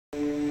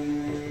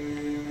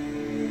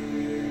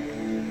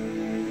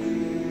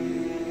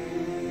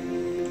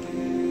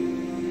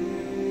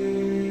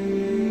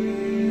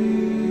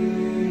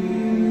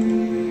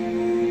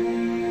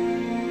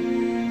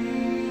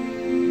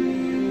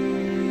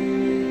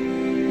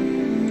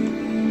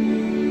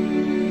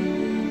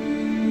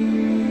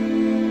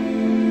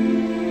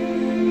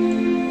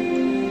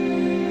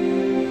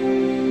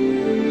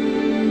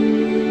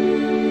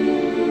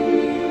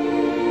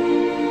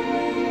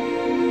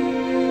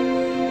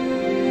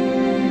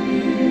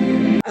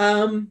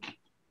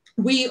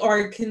We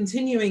are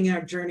continuing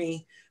our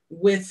journey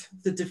with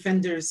the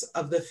defenders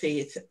of the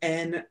faith.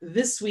 And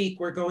this week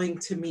we're going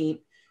to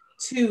meet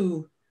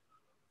two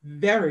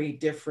very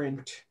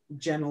different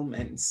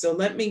gentlemen. So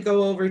let me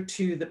go over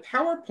to the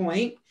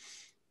PowerPoint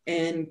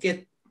and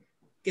get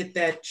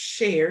that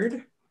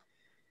shared.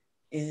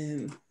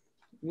 And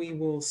we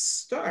will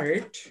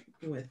start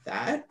with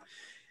that.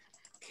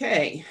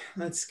 Okay,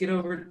 let's get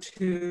over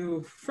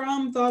to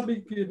from the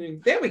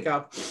beginning. There we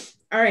go.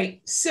 All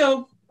right,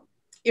 so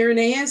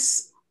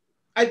Irenaeus,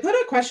 I put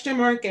a question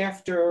mark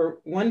after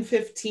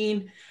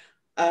 115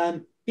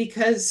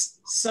 because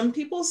some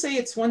people say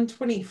it's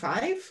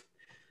 125.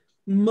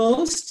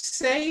 Most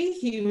say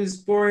he was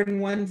born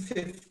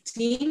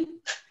 115.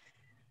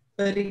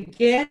 But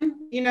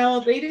again, you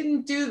know, they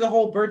didn't do the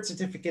whole birth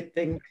certificate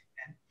thing.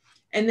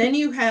 And then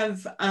you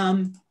have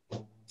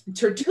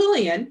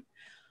Tertullian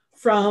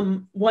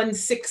from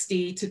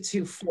 160 to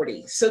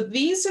 240. So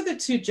these are the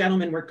two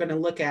gentlemen we're going to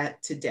look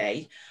at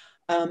today.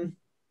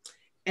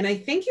 And I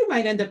think you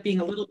might end up being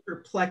a little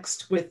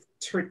perplexed with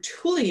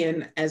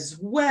Tertullian as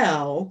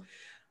well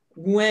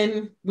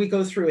when we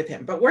go through with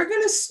him. But we're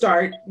going to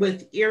start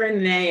with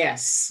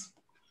Irenaeus.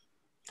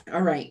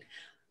 All right.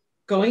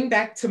 Going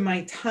back to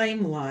my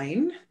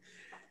timeline,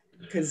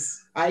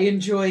 because I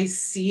enjoy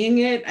seeing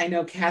it. I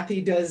know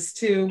Kathy does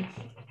too.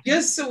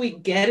 Just so we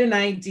get an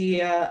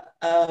idea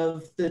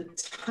of the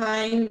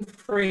time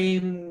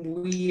frame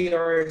we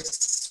are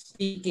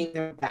speaking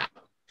about.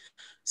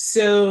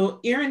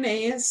 So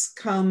Irenaeus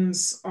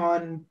comes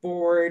on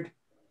board,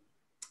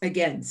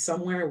 again,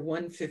 somewhere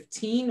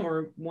 115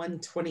 or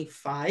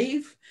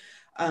 125.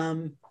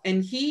 And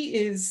he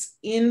is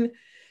in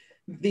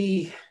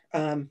the,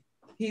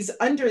 he's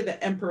under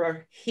the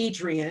Emperor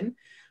Hadrian.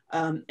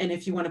 And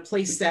if you want to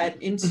place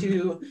that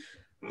into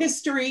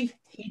history,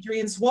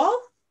 Hadrian's Wall,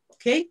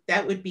 okay,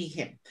 that would be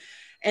him.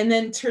 And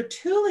then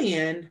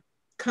Tertullian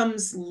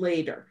comes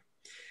later.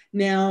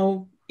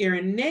 Now,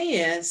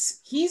 Irenaeus,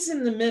 he's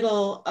in the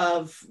middle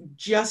of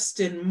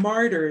Justin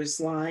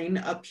Martyr's line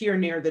up here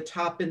near the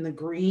top in the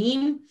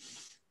green.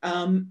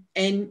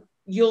 And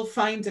you'll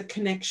find a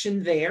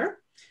connection there.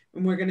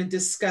 And we're going to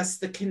discuss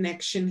the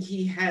connection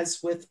he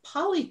has with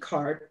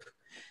Polycarp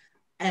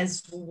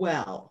as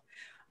well.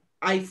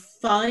 I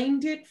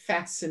find it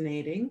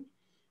fascinating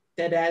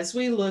that as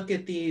we look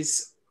at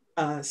these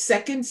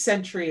second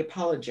century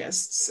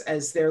apologists,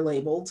 as they're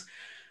labeled,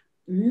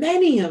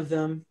 many of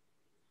them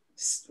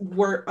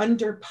were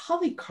under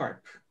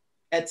Polycarp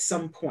at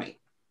some point.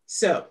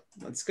 So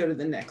let's go to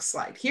the next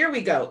slide. Here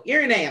we go.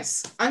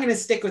 Irenaeus. I'm going to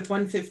stick with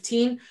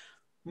 115.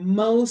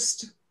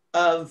 Most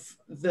of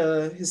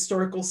the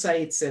historical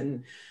sites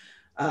and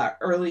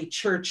early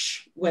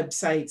church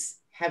websites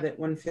have it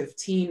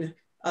 115.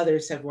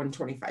 Others have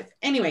 125.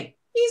 Anyway,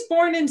 he's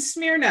born in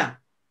Smyrna.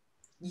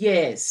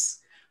 Yes,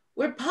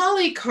 where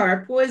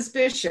Polycarp was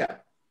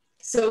bishop.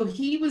 So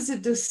he was a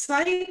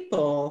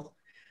disciple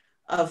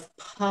of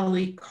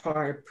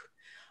Polycarp.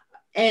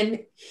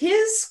 And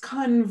his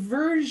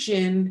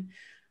conversion,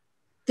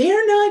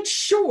 they're not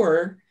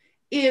sure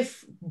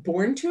if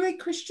born to a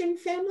Christian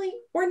family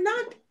or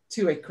not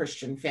to a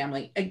Christian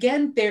family.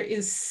 Again, there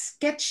is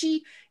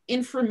sketchy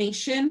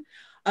information.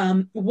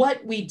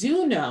 What we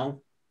do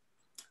know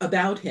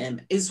about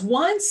him is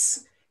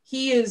once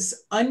he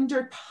is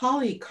under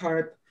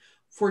Polycarp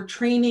for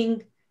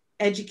training,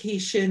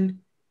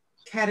 education,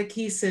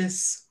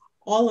 catechesis,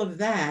 all of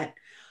that,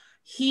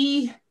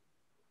 he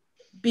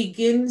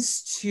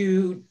begins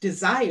to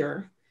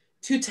desire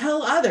to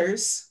tell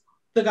others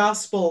the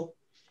gospel.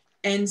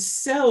 And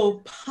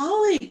so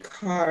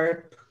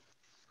Polycarp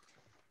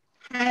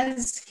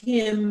has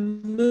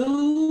him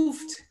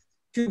moved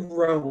to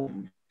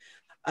Rome,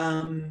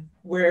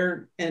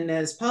 where, and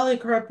as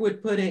Polycarp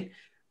would put it,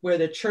 where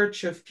the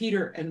church of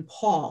Peter and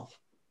Paul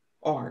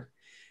are.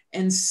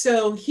 And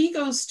so he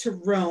goes to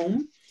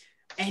Rome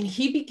and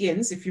he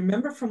begins, if you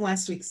remember from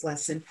last week's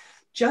lesson,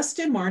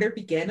 Justin Martyr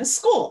began a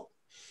school.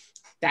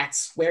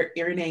 That's where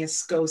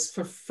Irenaeus goes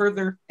for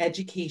further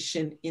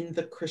education in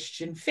the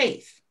Christian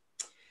faith.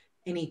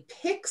 And he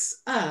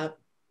picks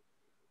up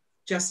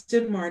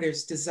Justin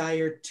Martyr's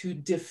desire to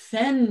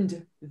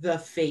defend the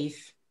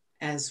faith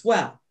as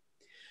well.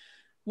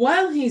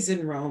 While he's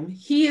in Rome,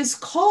 he is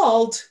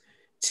called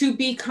to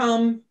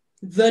become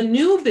the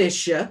new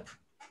bishop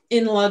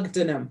in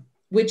Lugdunum,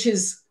 which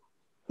is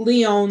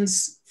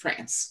Lyons,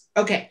 France.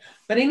 Okay,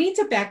 but I need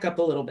to back up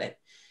a little bit.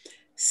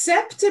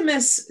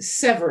 Septimus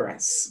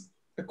Severus,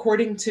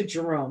 according to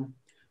Jerome,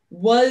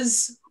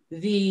 was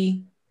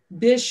the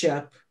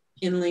bishop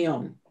in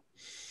Lyon.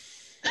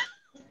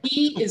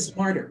 He is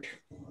martyred.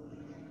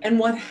 And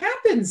what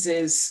happens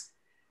is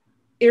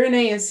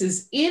Irenaeus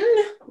is in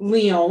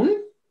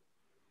Lyon,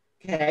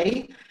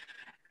 okay,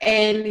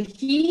 and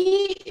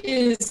he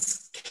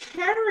is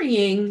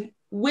carrying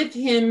with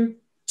him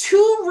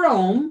to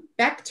Rome,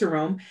 back to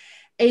Rome,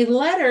 a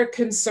letter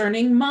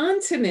concerning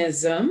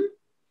Montanism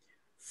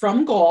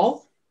from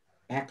Gaul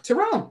back to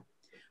Rome.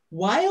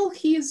 While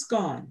he is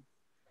gone,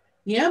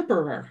 the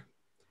emperor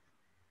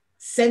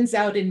sends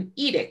out an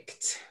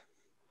edict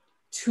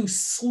to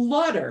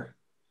slaughter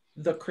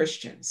the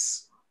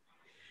Christians.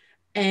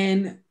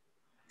 And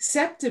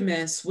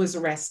Septimus was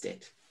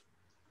arrested.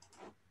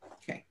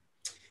 Okay.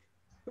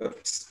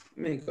 Oops,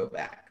 let me go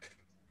back.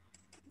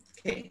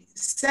 Okay,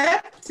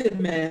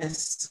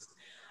 Septimus,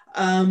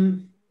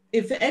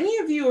 if any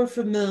of you are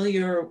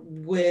familiar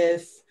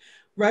with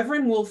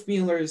Reverend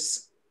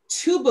Wolfmueller's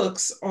 2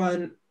 books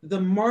on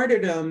the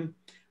martyrdom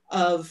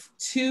of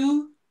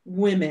 2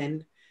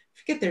 women, I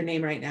forget their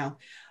name right now,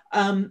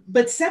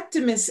 but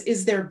Septimus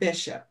is their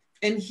bishop,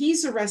 and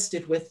he's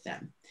arrested with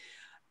them.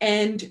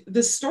 And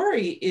the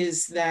story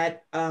is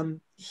that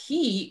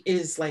he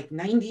is like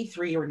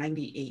 93 or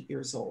 98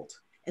 years old,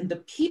 and the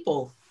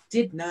people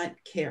did not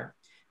care.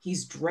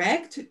 He's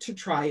dragged to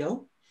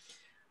trial.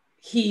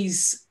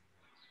 He's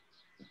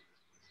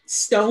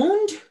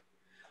stoned,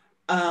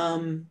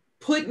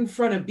 put in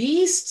front of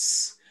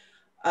beasts.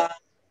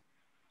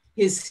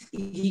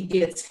 He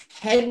gets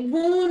head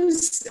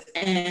wounds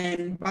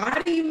and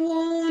body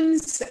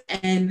wounds,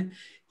 and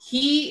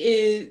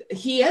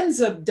he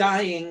ends up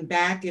dying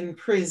back in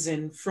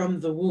prison from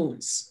the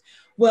wounds.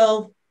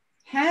 Well,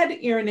 had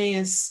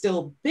Irenaeus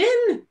still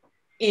been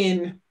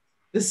in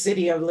the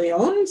city of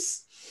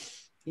Lyons,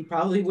 he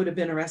probably would have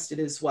been arrested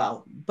as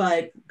well.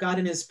 But God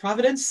in his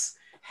providence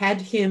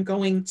had him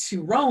going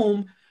to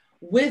Rome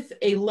with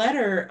a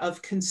letter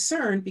of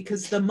concern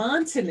because the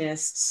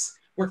Montanists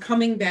were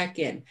coming back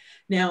in.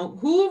 Now,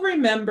 who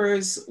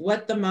remembers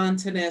what the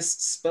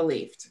Montanists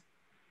believed?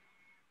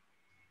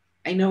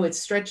 I know it's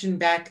stretching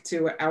back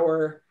to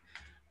our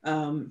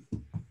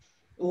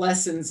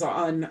lessons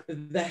on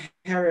the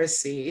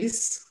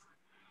heresies.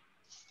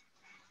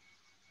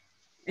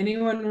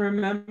 Anyone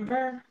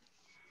remember?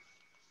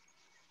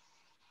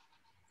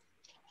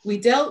 We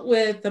dealt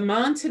with the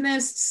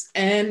Montanists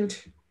and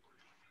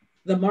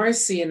the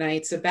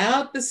Marcionites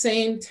about the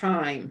same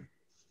time.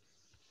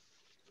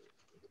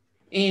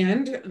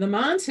 And the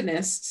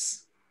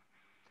Montanists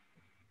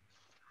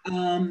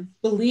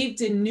believed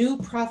in new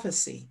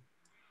prophecy.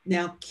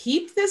 Now,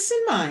 keep this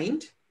in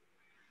mind,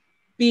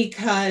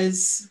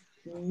 because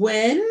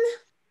when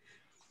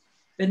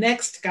the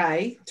next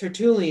guy,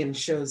 Tertullian,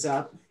 shows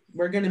up,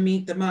 we're going to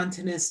meet the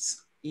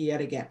Montanists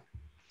yet again.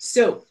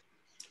 So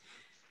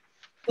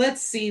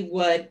let's see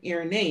what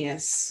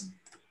Irenaeus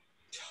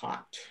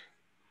taught.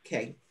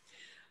 Okay.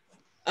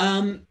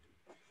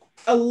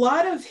 A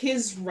lot of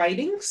his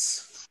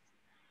writings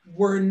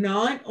were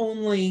not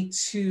only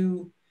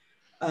to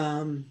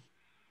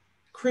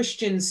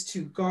Christians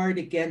to guard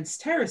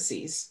against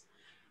heresies,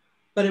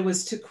 but it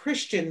was to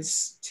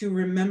Christians to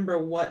remember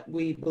what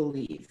we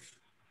believe.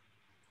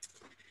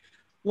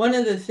 One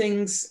of the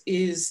things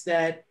is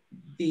that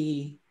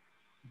the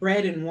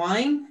bread and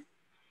wine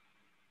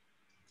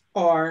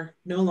are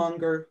no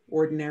longer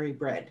ordinary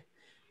bread.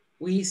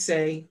 We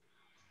say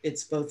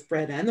it's both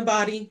bread and the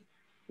body,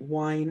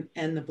 wine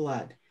and the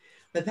blood.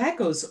 But that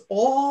goes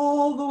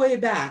all the way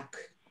back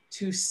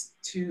to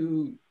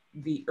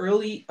the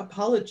early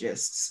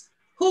apologists,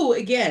 who,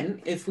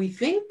 again, if we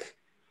think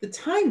the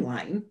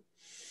timeline,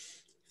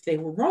 if they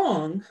were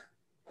wrong,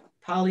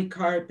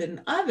 Polycarp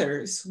and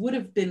others would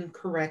have been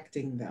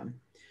correcting them.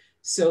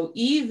 So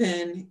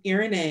even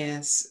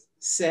Irenaeus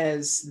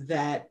says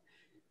that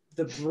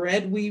the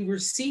bread we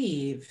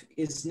receive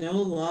is no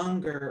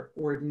longer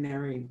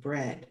ordinary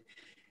bread.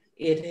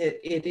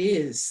 It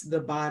is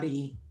the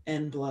body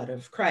and blood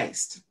of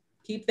Christ.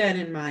 Keep that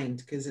in mind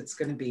because it's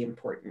going to be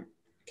important.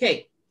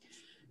 Okay,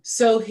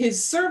 so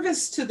his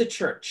service to the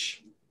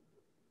church.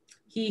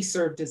 He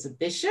served as a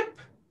bishop,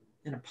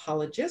 an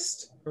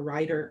apologist, a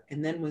writer,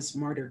 and then was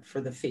martyred for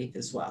the faith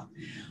as well.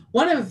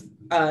 One of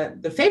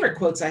the favorite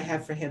quotes I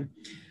have for him,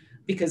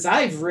 because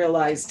I've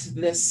realized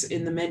this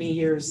in the many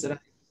years that I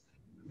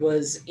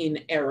was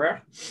in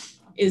error,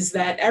 is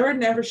that error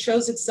never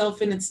shows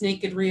itself in its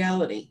naked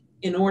reality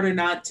in order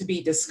not to be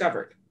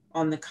discovered.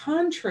 On the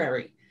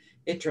contrary,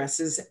 it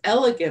dresses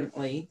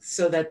elegantly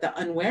so that the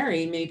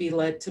unwary may be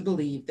led to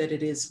believe that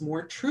it is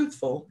more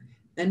truthful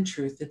than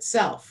truth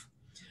itself.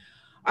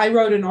 I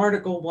wrote an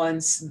article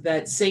once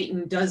that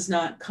Satan does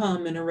not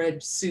come in a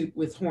red suit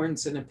with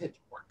horns and a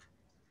pitchfork,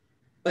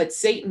 but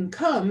Satan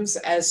comes,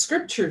 as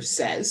scripture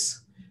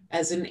says,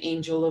 as an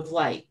angel of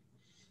light.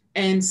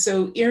 And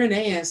so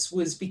Irenaeus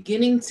was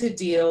beginning to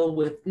deal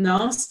with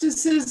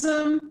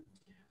Gnosticism,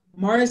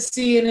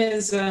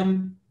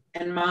 Marcionism,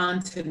 and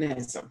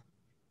Montanism.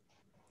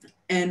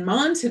 And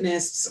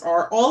Montanists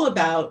are all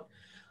about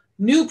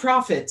new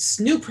prophets,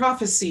 new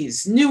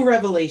prophecies, new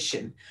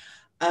revelation.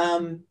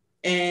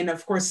 And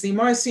of course, the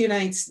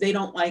Marcionites, they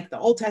don't like the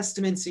Old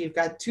Testament, so you've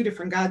got 2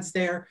 different gods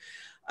there.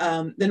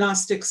 The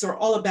Gnostics are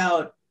all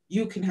about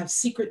you can have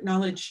secret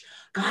knowledge.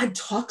 God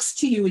talks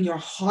to you in your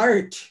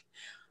heart.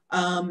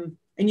 And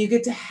you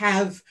get to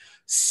have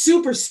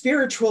super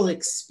spiritual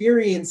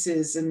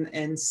experiences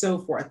and so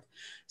forth.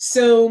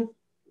 So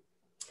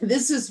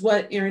this is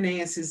what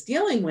Irenaeus is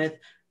dealing with,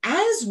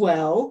 as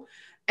well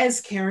as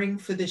caring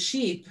for the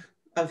sheep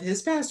of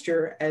his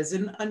pasture as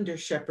an under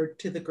shepherd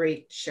to the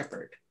great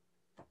shepherd.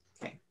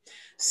 Okay.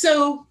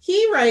 So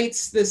he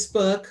writes this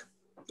book,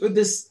 or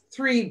this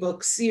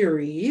 3-book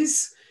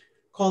series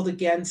called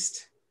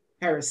Against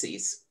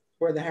Heresies,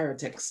 or the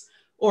Heretics,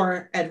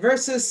 or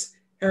Adversus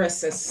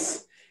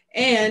Heresis.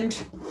 And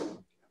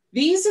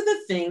these are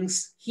the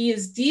things he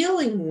is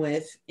dealing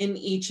with in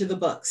each of the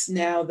books.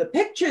 Now, the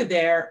picture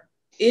there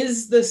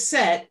is the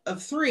set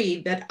of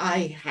 3 that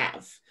I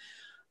have.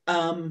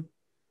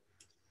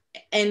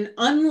 And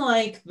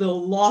unlike the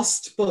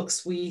lost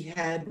books we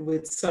had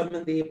with some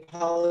of the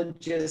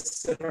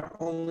apologists that are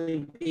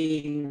only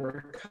being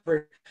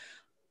recovered,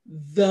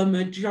 the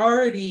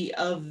majority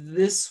of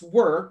this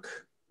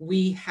work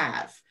we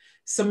have.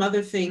 Some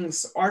other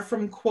things are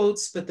from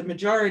quotes, but the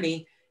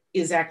majority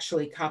is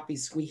actually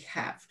copies we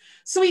have.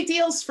 So he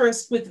deals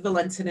first with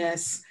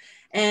Valentinus,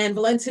 and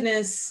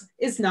Valentinus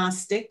is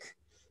Gnostic.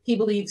 He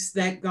believes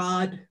that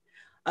God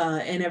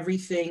and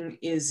everything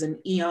is an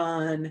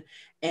eon,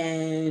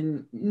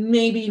 and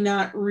maybe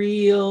not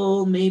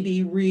real,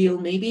 maybe real,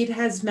 maybe it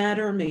has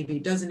matter, maybe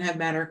it doesn't have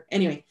matter.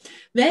 Anyway,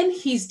 then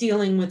he's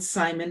dealing with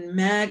Simon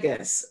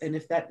Magus, and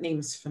if that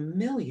name's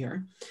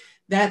familiar,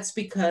 that's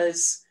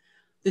because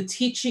the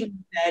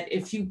teaching that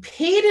if you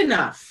paid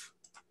enough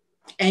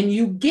and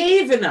you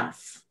gave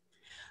enough,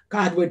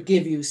 God would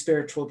give you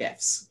spiritual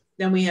gifts.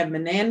 Then we have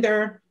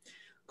Menander,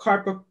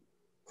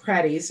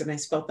 Carpocrates, and I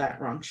spelled that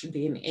wrong, should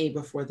be an A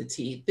before the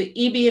T, the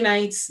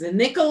Ebionites, the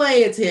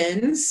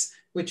Nicolaitans,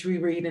 which we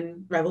read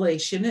in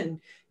Revelation,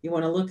 and you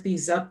want to look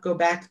these up, go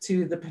back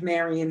to the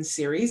Panarian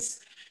series.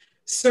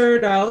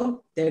 Serdo,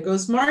 there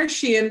goes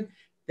Marcion,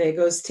 there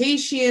goes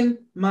Tatian,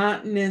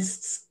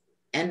 Montanists,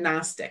 and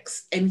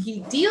Gnostics. And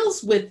he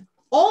deals with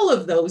all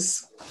of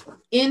those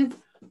in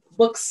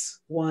books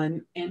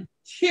 1 and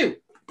 2.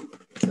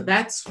 So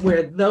that's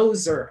where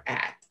those are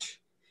at.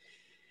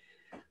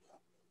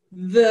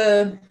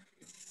 The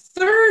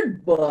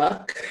 3rd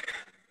book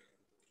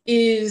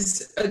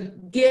is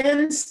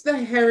Against the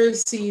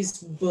Heresies,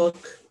 book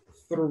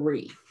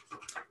 3.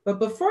 But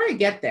before I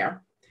get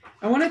there,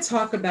 I want to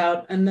talk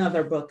about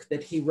another book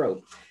that he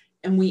wrote.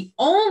 And we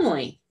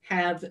only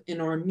have an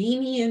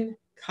Armenian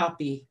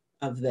copy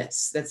of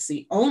this. That's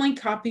the only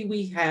copy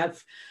we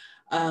have,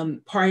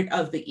 part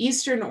of the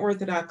Eastern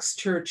Orthodox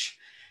Church.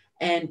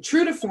 And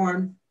true to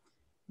form,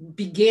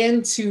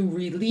 began to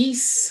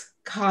release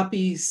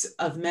copies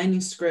of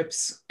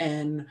manuscripts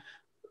and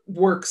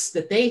works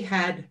that they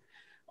had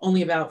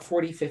only about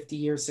 40, 50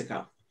 years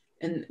ago.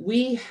 And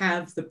we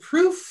have the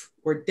proof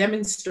or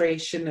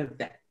demonstration of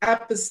the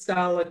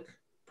apostolic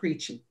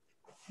preaching.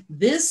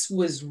 This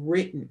was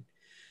written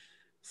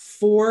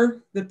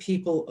for the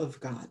people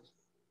of God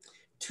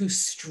to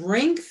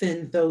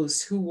strengthen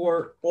those who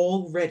were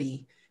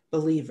already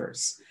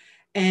believers.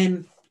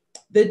 And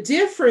the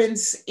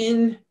difference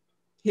in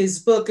his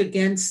book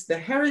Against the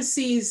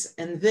Heresies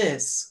and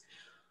this,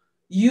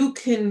 you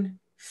can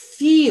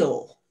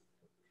feel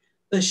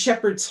the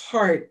shepherd's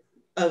heart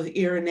of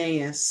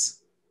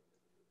Irenaeus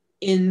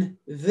in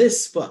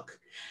this book.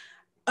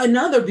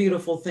 Another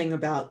beautiful thing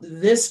about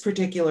this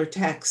particular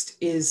text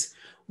is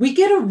we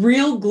get a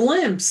real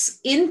glimpse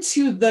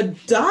into the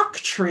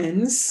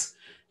doctrines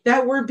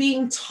that were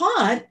being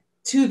taught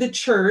to the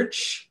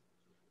church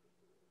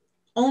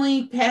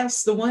only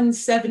past the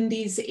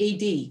 170s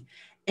AD.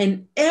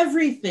 And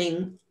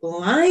everything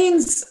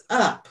lines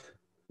up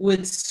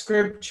with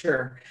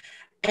scripture.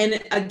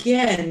 And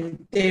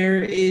again,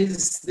 there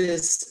is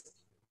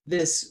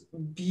this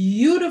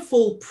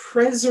beautiful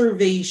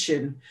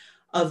preservation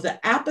of the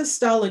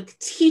apostolic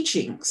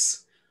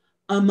teachings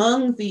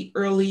among the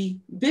early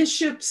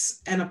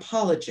bishops and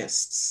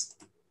apologists.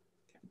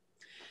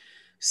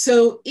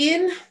 So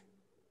in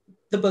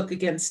the book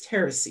Against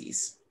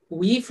Heresies,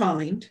 we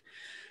find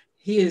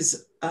he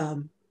is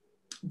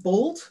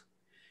bold.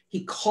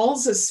 He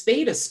calls a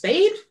spade a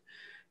spade.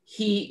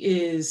 He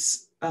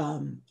is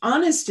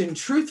honest and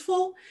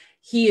truthful.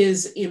 He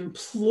is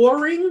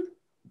imploring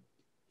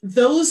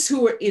those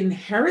who are in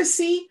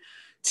heresy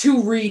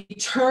to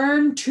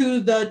return to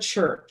the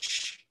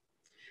church.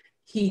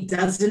 He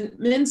doesn't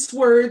mince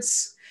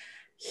words.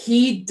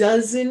 He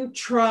doesn't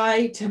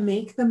try to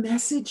make the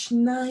message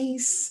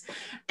nice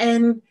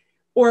and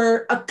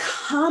or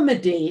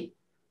accommodate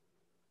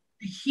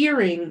the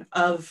hearing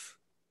of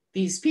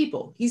these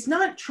people. He's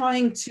not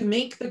trying to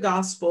make the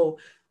gospel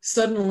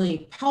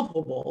suddenly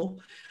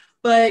palpable,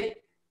 but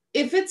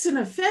if it's an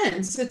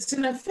offense, it's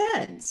an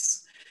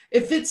offense.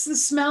 If it's the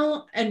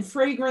smell and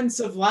fragrance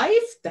of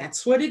life,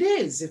 that's what it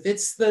is. If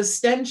it's the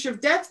stench of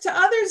death to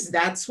others,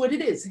 that's what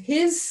it is.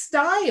 His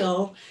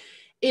style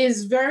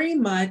is very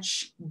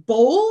much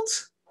bold.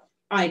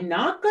 I'm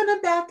not going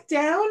to back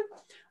down.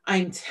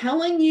 I'm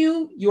telling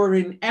you, you're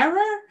in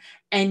error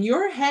and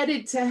you're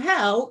headed to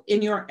hell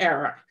in your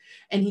error.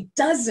 And he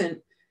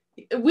doesn't,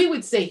 we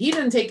would say he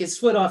doesn't take his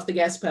foot off the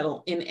gas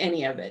pedal in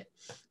any of it.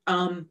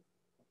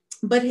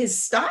 But his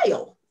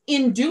style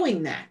in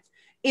doing that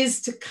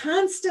is to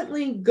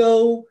constantly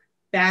go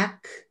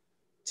back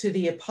to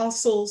the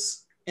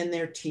apostles and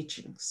their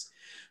teachings.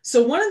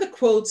 So one of the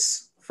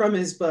quotes from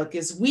his book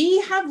is,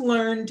 we have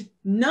learned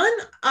none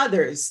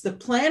others the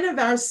plan of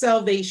our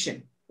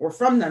salvation, or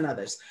from none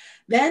others,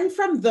 than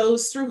from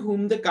those through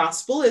whom the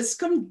gospel has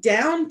come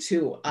down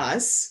to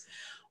us,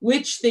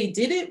 which they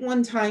did at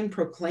one time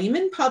proclaim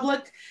in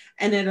public,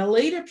 and at a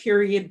later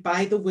period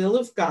by the will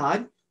of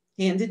God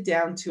handed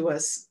down to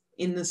us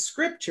in the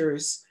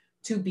scriptures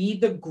to be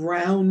the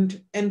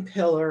ground and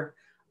pillar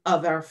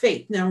of our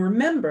faith. Now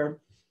remember,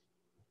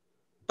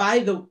 by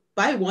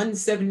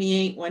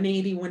 178,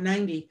 180,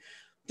 190,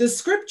 the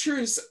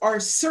scriptures are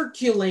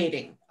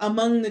circulating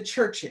among the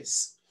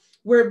churches.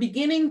 We're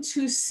beginning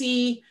to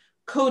see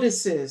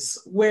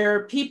codices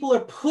where people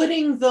are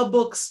putting the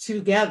books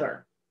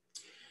together.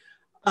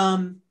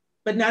 But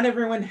not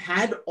everyone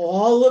had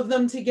all of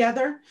them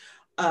together.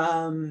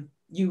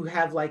 You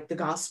have like the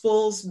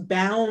Gospels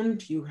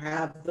bound, you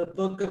have the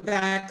book of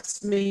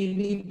Acts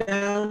maybe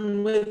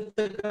bound with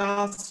the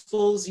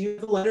Gospels, you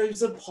have the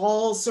letters of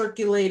Paul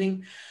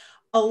circulating.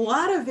 A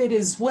lot of it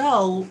as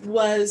well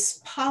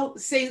was,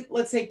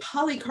 let's say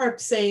Polycarp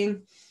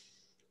saying,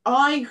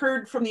 I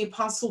heard from the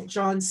Apostle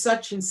John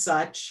such and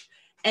such,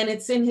 and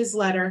it's in his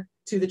letter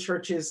to the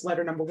churches,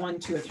 letter number 1,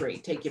 2, or 3,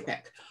 take your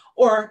pick.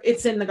 Or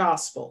it's in the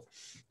gospel.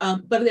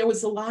 But there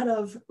was a lot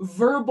of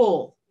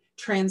verbal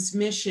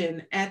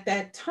transmission at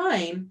that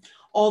time,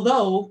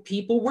 although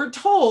people were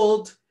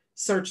told,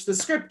 search the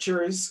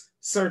scriptures,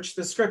 search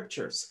the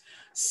scriptures.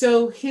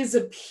 So his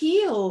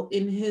appeal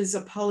in his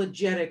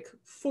apologetic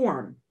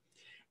form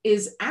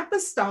is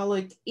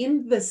apostolic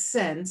in the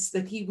sense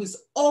that he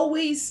was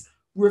always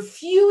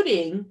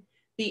refuting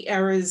the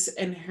errors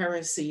and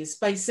heresies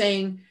by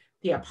saying,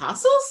 the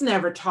apostles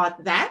never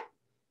taught that.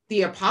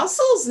 The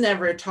apostles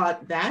never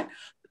taught that.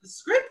 The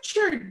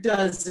scripture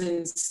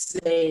doesn't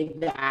say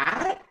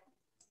that.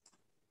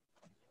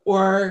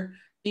 Or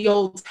the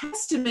Old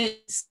Testament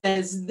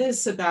says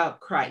this about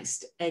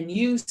Christ, and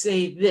you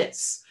say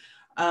this.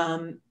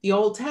 The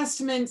Old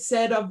Testament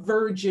said a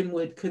virgin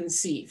would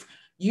conceive.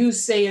 You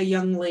say a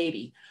young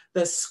lady.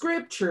 The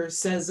scripture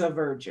says a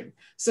virgin.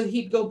 So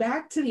he'd go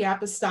back to the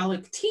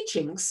apostolic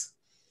teachings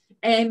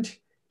and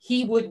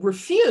he would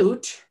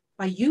refute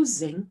by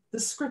using the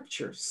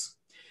scriptures.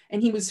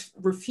 And he was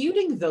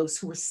refuting those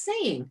who were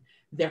saying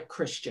they're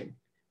Christian,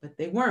 but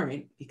they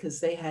weren't, because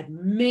they had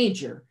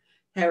major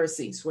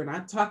heresies. We're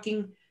not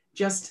talking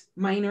just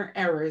minor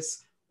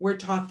errors. We're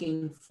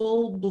talking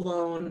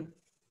full-blown,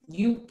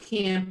 you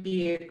can't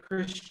be a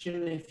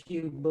Christian if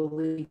you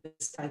believe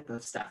this type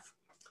of stuff.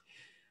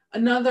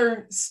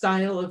 Another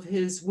style of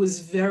his was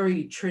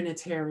very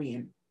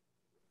Trinitarian.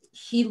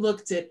 He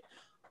looked at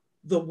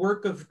the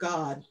work of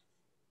God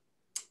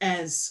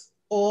as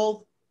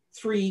all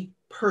three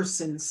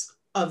persons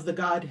of the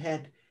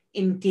Godhead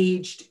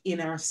engaged in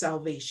our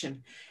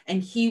salvation.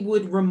 And he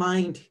would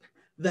remind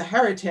the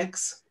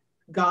heretics,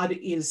 God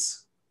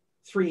is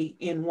 3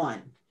 in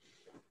 1.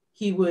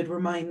 He would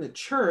remind the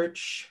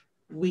church,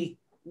 we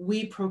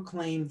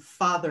proclaim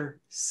Father,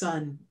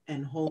 Son,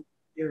 and Holy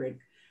Spirit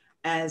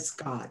as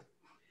God.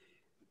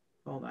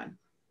 Hold on,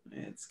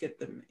 let's get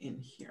them in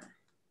here.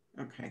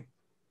 Okay.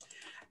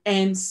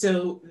 And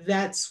so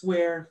that's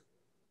where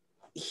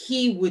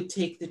he would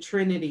take the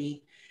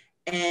Trinity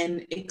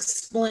and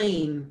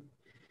explain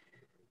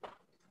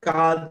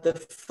God the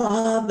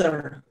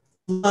Father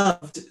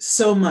loved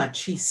so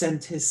much, he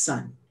sent his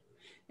Son.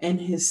 And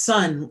his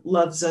Son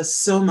loves us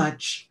so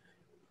much,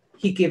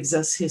 he gives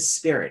us his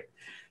Spirit.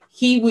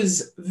 He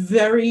was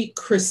very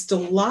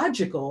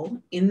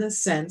Christological in the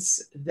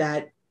sense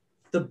that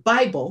the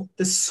Bible,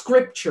 the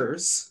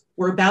scriptures,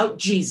 were about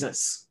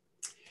Jesus.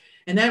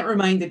 And that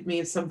reminded me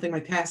of something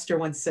my pastor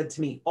once said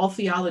to me: all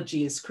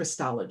theology is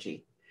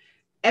Christology.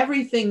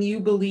 Everything you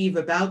believe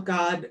about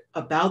God,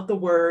 about the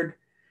Word,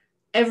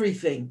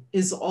 everything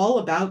is all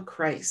about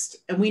Christ.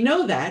 And we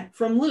know that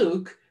from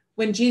Luke,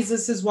 when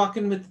Jesus is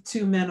walking with the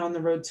 2 men on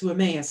the road to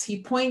Emmaus.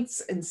 He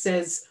points and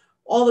says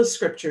all the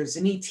scriptures,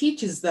 and he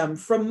teaches them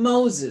from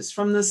Moses,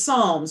 from the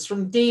Psalms,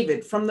 from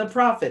David, from the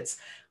prophets.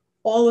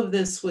 All of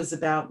this was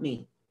about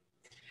me.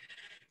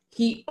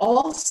 He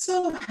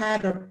also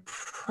had a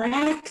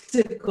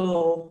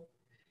practical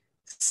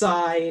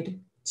side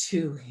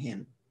to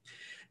him.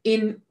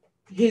 In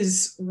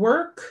his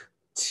work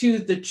to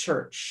the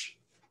church,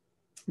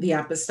 the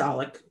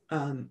apostolic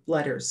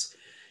letters,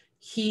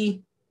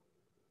 he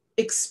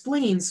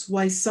explains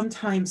why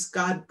sometimes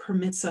God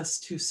permits us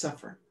to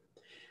suffer.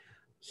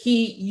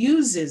 He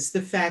uses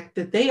the fact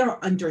that they are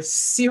under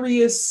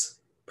serious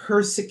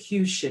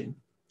persecution.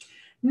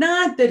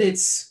 Not that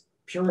it's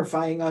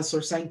purifying us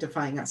or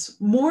sanctifying us,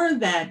 more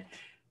that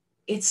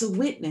it's a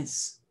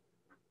witness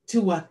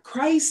to what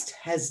Christ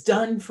has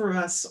done for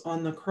us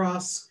on the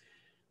cross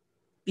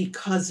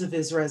because of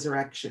his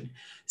resurrection.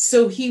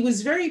 So he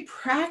was very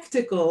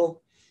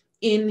practical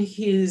in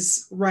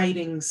his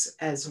writings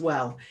as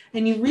well.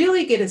 And you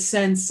really get a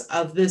sense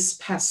of this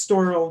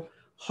pastoral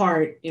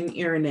heart in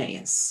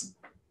Irenaeus.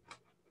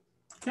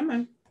 Come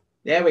on,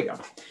 there we go.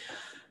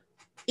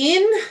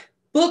 In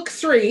book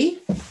 3,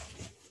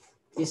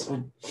 this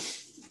one,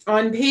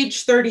 on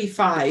page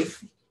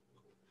 35,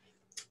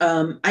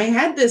 I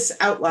had this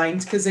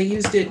outlined because I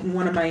used it in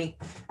one of my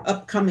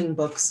upcoming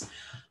books,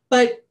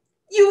 but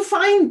you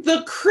find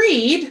the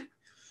creed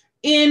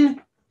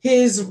in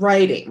his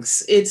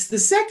writings. It's the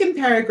second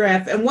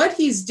paragraph, and what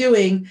he's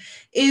doing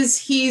is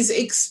he's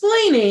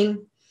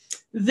explaining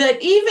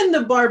that even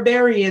the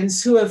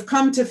barbarians who have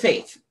come to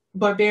faith,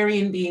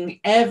 barbarian being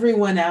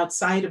everyone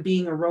outside of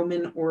being a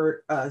Roman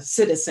or a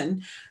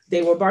citizen,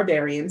 they were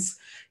barbarians.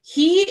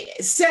 He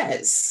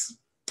says,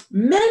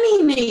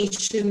 many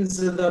nations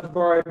of the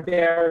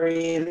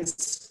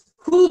barbarians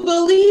who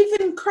believe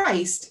in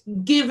Christ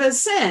give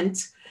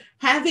assent,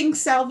 having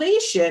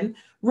salvation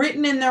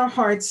written in their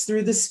hearts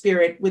through the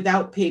Spirit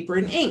without paper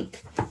and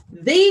ink.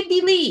 They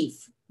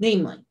believe,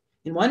 namely,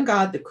 in one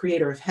God, the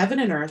creator of heaven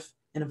and earth,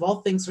 and of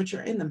all things which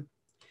are in them,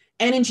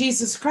 and in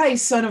Jesus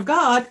Christ, Son of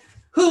God,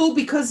 who,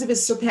 because of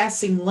his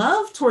surpassing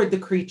love toward the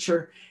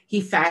creature, he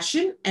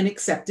fashioned and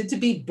accepted to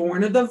be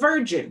born of the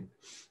Virgin.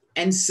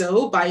 And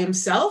so by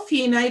himself,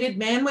 he united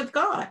man with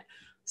God,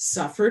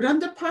 suffered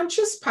under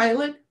Pontius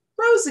Pilate,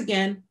 rose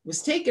again,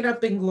 was taken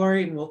up in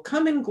glory, and will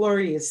come in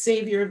glory as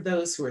Savior of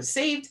those who are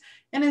saved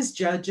and as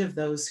judge of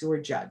those who are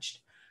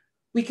judged.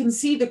 We can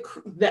see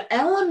the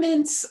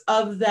elements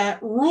of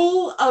that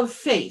rule of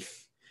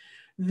faith,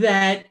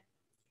 that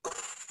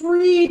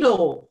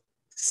creedal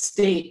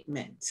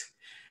statement.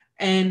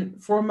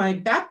 And for my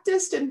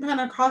Baptist and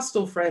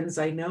Pentecostal friends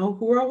I know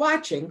who are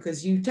watching,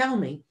 because you tell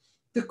me,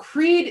 the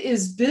creed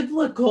is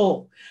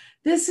biblical.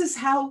 This is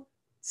how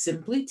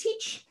simply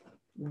teach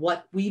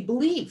what we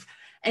believe.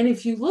 And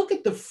if you look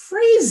at the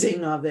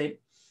phrasing of it,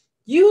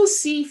 you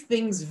see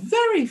things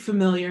very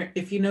familiar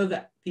if you know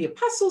that the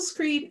Apostles'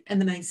 Creed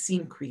and the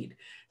Nicene Creed,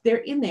 they're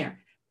in there.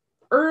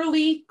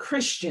 Early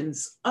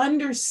Christians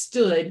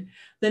understood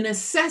the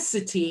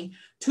necessity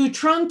to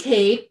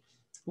truncate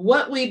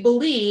what we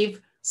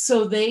believe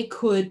so they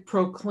could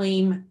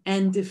proclaim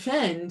and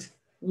defend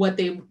what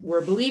they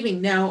were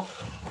believing. Now,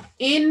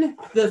 in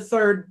the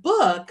third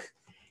book,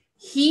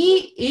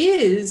 he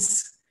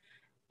is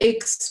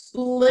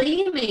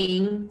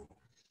explaining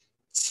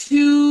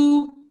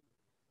to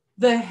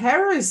the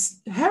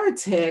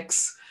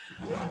heretics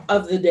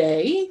of the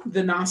day,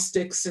 the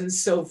Gnostics and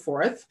so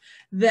forth,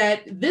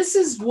 that this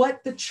is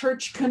what the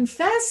church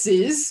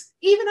confesses,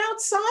 even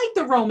outside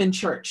the Roman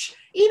church,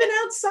 even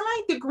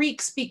outside the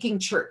Greek-speaking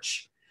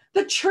church.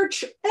 The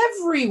church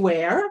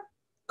everywhere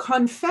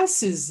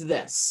confesses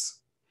this.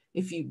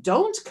 If you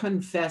don't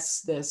confess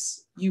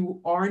this,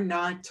 you are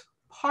not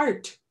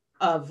part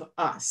of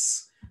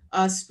us,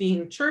 us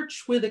being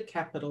church with a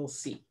capital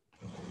C.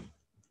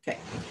 Okay,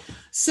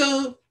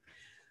 so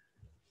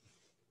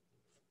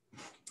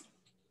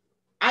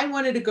I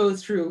wanted to go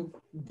through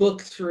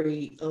book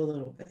 3 a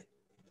little bit.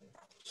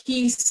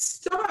 He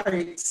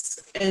starts,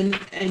 and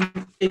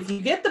if you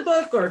get the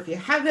book or if you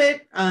have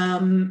it,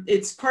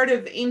 it's part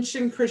of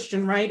ancient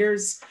Christian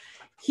writers.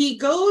 He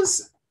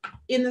goes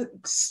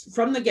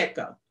from the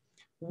get-go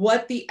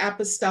what the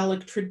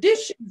apostolic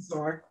traditions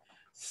are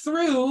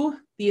through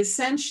the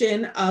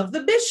ascension of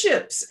the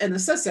bishops and the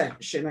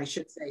succession, I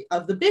should say,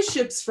 of the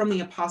bishops from the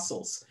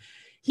apostles.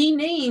 He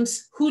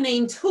names who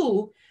named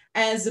who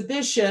as a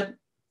bishop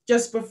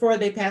just before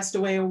they passed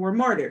away or were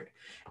martyred.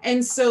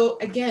 And so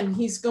again,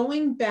 he's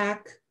going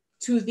back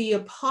to the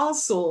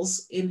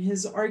apostles in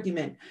his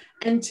argument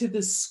and to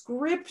the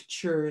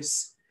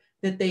scriptures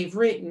that they've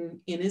written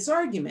in his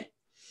argument.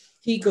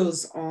 He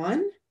goes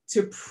on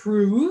to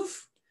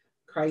prove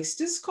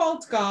Christ is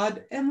called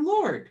God and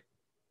Lord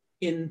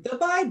in the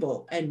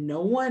Bible, and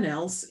no one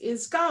else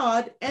is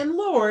God and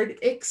Lord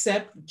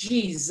except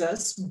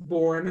Jesus,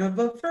 born of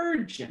a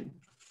virgin.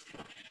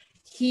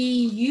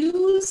 He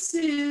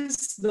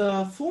uses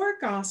the 4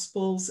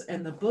 Gospels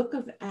and the book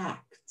of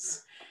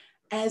Acts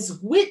as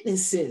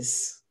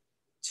witnesses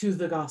to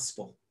the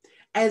gospel,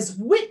 as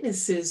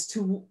witnesses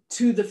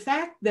to the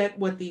fact that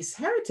what these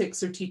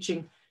heretics are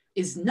teaching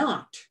is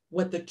not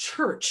what the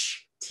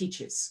church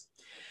teaches.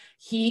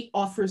 He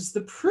offers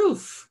the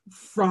proof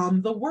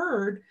from the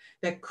word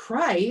that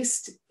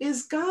Christ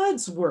is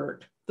God's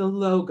word, the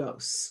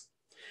Logos.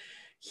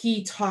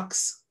 He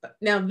talks,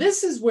 now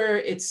this is where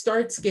it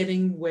starts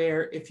getting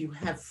where if you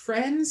have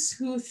friends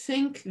who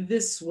think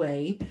this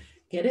way,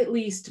 get at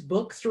least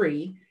book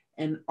 3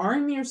 and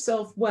arm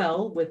yourself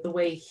well with the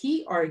way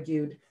he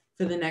argued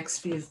for the next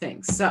few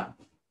things. So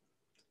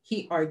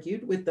he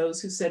argued with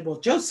those who said, well,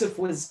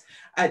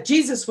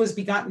 Jesus was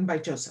begotten by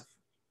Joseph.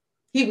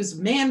 He was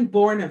man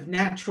born of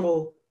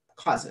natural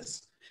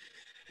causes.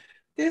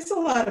 There's a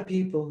lot of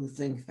people who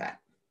think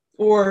that.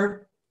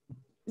 Or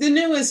the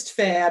newest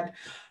fad,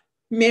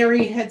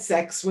 Mary had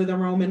sex with a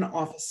Roman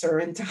officer,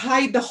 and to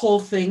hide the whole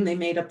thing, they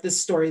made up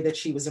this story that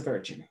she was a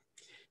virgin.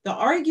 The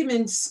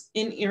arguments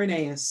in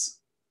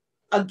Irenaeus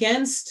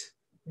against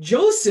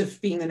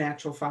Joseph being the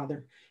natural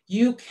father,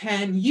 you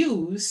can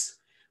use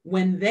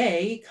when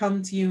they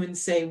come to you and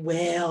say,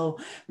 well,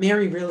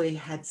 Mary really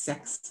had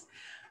sex.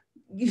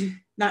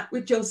 Not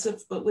with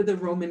Joseph, but with a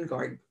Roman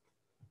guard.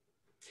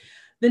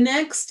 The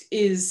next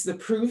is the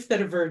proof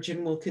that a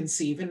virgin will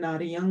conceive and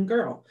not a young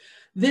girl.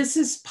 This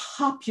is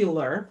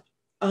popular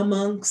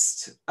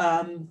amongst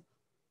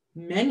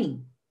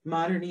many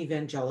modern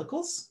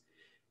evangelicals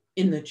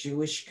in the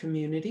Jewish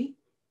community,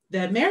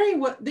 that Mary,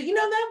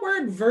 that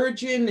word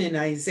virgin in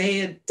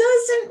Isaiah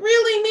doesn't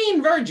really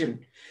mean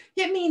virgin.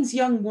 It means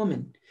young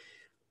woman.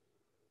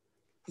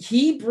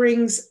 He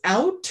brings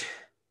out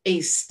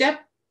a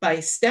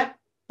step-by-step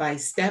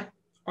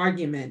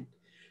argument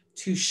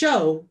to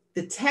show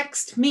the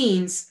text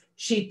means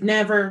she'd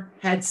never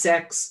had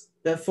sex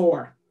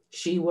before.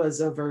 She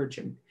was a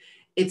virgin.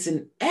 It's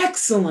an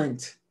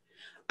excellent,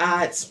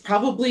 it's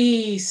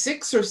probably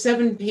 6 or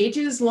 7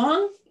 pages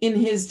long in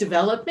his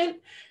development.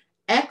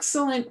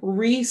 Excellent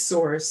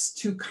resource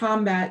to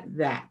combat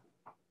that.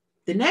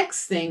 The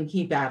next thing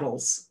he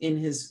battles in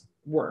his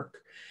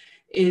work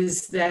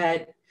is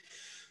that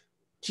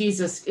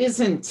Jesus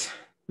isn't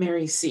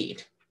Mary's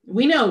seed.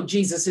 We know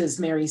Jesus is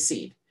Mary's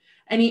seed.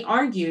 And he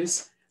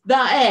argues the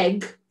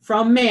egg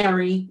from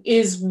Mary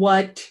is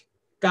what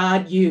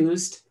God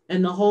used,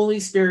 and the Holy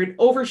Spirit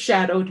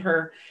overshadowed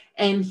her,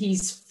 and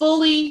he's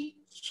fully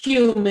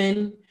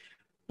human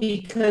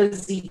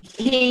because he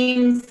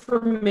came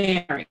from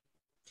Mary.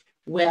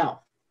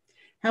 Well,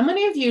 how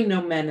many of you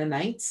know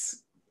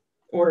Mennonites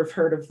or have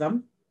heard of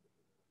them?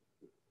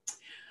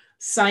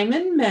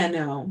 Simon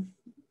Menno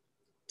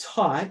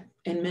taught,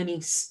 and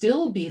many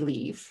still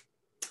believe,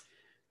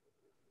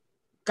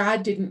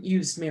 God didn't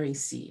use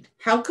Mary's seed.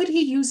 How could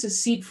he use a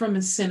seed from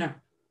a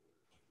sinner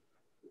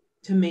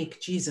to make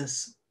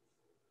Jesus?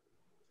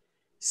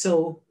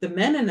 So the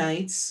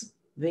Mennonites,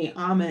 the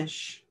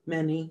Amish,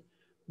 many,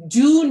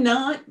 do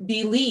not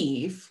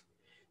believe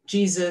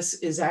Jesus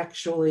is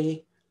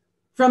actually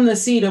from the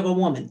seed of a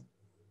woman.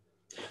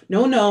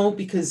 No,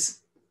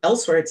 because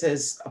elsewhere it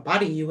says, a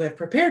body you have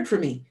prepared for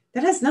me.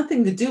 That has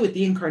nothing to do with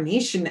the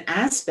incarnation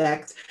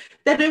aspect,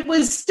 that it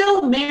was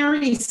still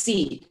Mary's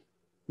seed.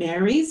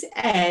 Mary's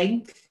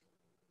egg,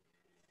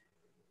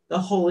 the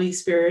Holy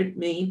Spirit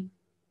made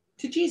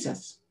to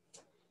Jesus.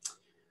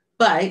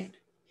 But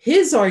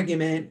his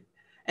argument,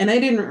 and I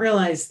didn't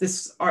realize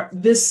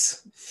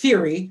this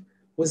theory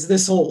was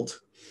this old.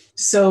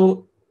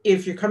 So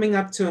if you're coming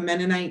up to a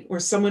Mennonite or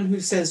someone who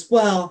says,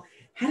 well,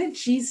 how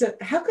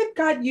could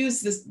God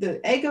use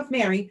the egg of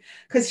Mary?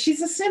 Because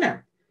she's a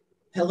sinner.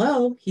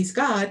 Hello, he's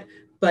God,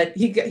 but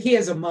he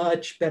has a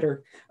much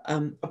better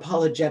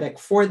apologetic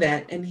for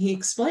that. And he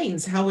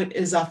explains how it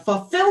is a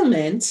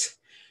fulfillment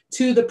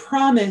to the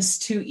promise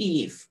to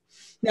Eve.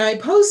 Now, I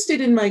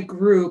posted in my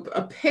group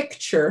a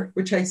picture,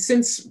 which I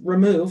since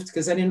removed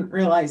because I didn't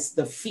realize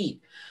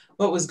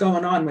what was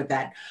going on with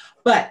that.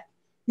 But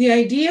the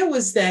idea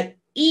was that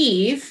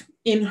Eve,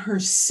 in her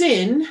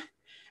sin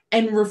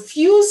and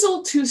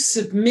refusal to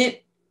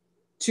submit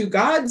to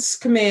God's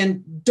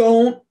command,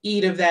 don't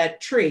eat of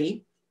that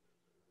tree,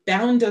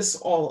 bound us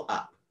all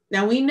up.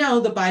 Now we know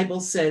the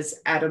Bible says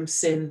Adam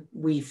sinned,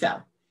 we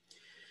fell.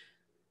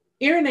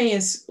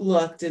 Irenaeus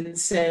looked and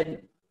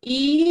said,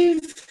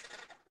 Eve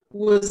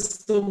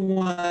was the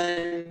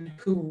one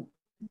who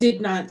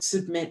did not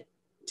submit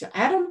to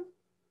Adam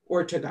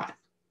or to God.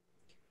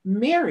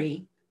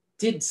 Mary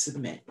did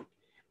submit.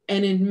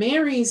 And in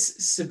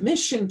Mary's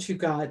submission to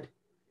God,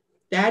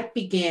 that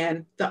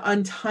began the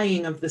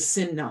untying of the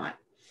sin knot.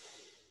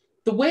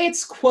 The way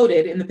it's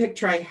quoted in the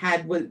picture I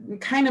had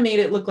kind of made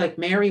it look like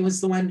Mary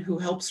was the one who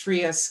helps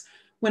free us.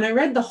 When I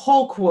read the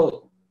whole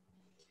quote,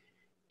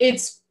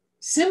 it's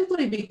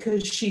simply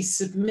because she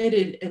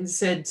submitted and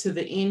said to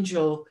the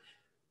angel,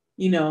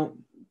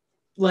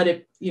 let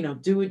it,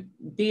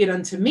 be it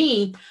unto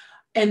me.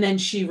 And then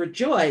she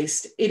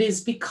rejoiced. It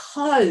is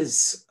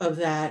because of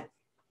that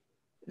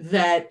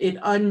it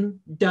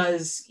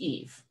undoes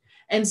Eve.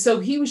 And so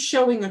he was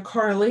showing a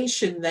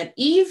correlation that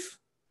Eve,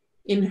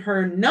 in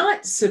her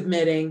not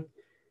submitting,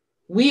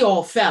 we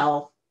all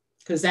fell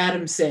because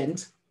Adam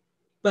sinned.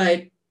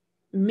 But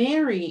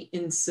Mary,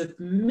 in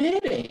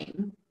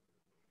submitting,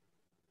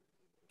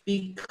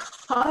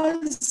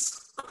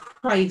 because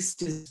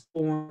Christ is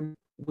born,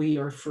 we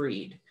are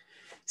freed.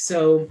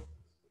 So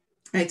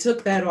I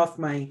took that off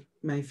my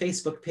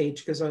Facebook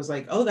page because I was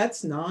like, oh,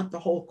 that's not the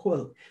whole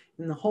quote.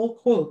 And the whole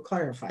quote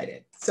clarified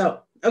it.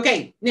 So,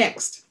 okay,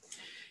 next.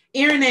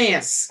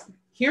 Irenaeus.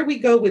 Here we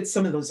go with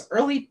some of those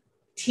early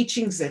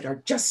teachings that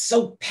are just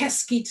so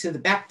pesky to the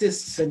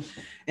Baptists and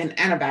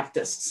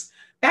Anabaptists.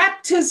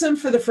 Baptism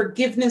for the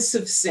forgiveness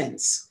of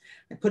sins.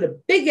 I put a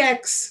big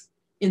X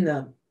in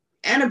the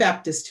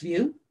Anabaptist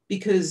view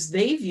because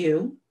they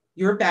view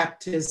your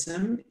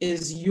baptism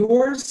is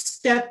your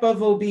step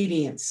of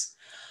obedience.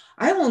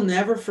 I will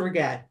never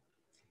forget.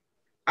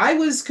 I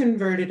was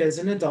converted as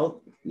an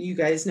adult. You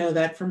guys know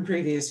that from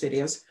previous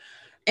videos.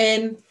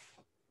 And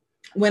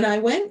when I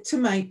went to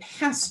my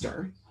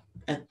pastor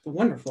at the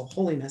wonderful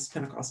Holiness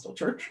Pentecostal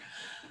Church,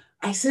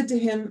 I said to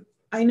him,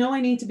 I know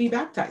I need to be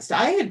baptized.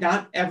 I had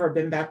not ever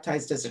been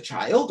baptized as a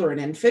child or an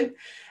infant.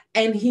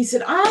 And he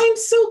said, I'm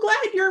so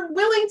glad you're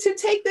willing to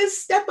take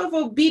this step of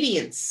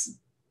obedience.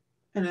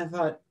 And I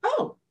thought,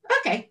 oh,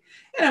 okay.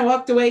 And I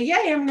walked away.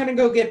 Yay, I'm going to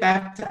go get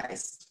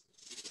baptized.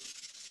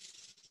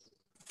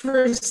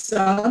 For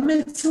some,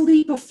 it's a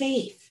leap of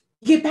faith.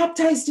 You get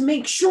baptized to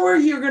make sure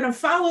you're going to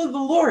follow the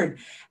Lord,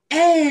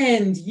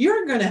 and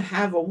you're going to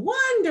have a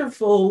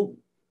wonderful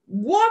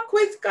walk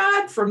with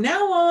God from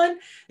now on.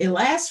 It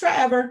lasts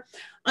forever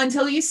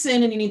until you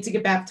sin and you need to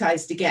get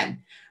baptized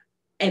again.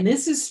 And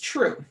this is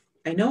true.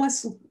 I know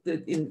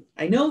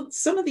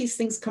some of these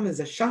things come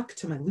as a shock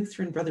to my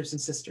Lutheran brothers and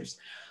sisters.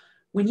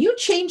 When you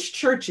change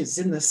churches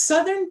in the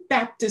Southern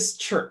Baptist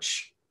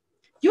Church,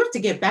 you have to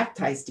get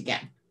baptized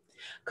again.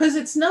 Because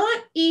it's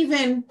not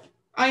even,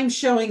 I'm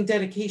showing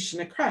dedication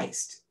to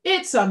Christ.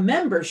 It's a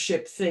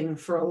membership thing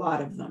for a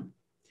lot of them.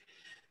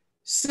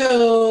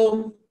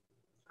 So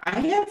I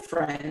have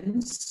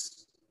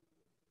friends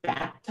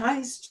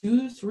baptized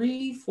 2,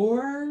 3,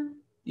 4,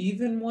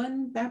 even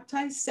one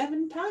baptized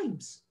 7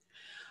 times.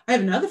 I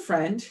have another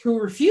friend who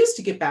refused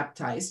to get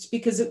baptized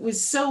because it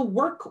was so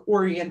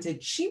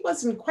work-oriented. She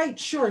wasn't quite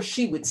sure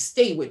she would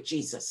stay with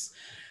Jesus.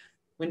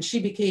 When she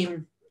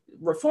became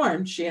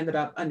Reformed, she ended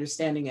up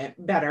understanding it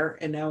better,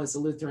 and now as a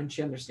Lutheran,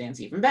 she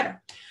understands even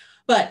better.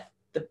 But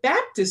the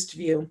Baptist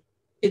view,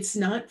 it's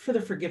not for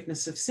the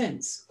forgiveness of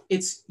sins.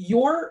 It's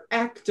your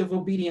act of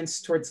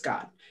obedience towards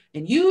God,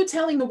 and you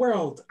telling the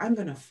world, I'm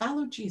going to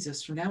follow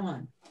Jesus from now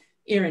on.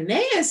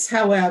 Irenaeus,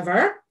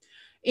 however,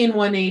 in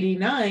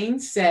 189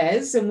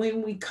 says, and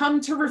when we come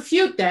to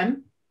refute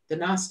them, the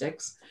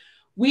Gnostics,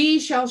 we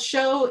shall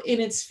show in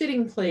its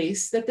fitting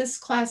place that this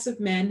class of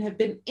men have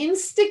been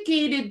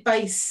instigated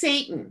by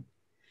Satan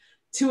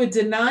to a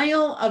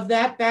denial of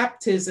that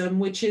baptism,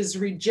 which is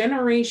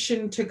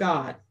regeneration to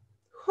God.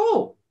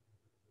 Oh,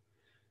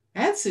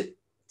 that's it.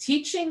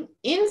 Teaching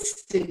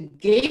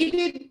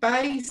instigated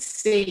by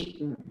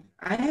Satan.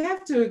 I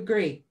have to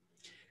agree,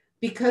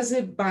 because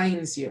it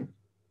binds you.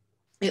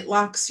 It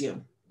locks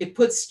you. It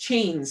puts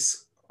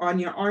chains on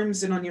your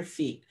arms and on your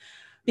feet.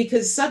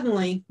 Because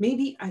suddenly,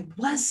 maybe I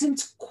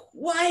wasn't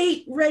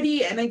quite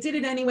ready and I did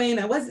it anyway, and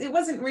it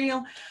wasn't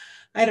real.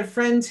 I had a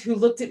friend who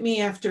looked at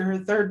me after her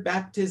 3rd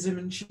baptism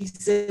and she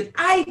said,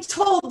 I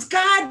told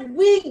God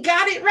we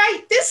got it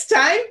right this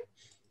time.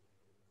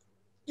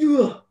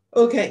 Ugh.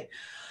 Okay,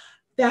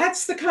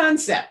 that's the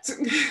concept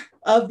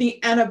of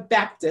the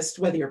Anabaptist,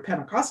 whether you're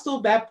Pentecostal,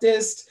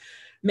 Baptist,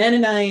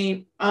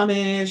 Mennonite,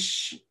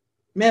 Amish,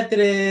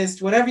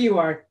 Methodist, whatever you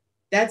are,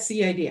 that's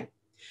the idea.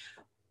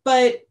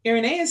 But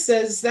Irenaeus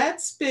says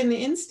that's been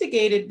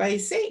instigated by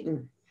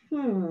Satan.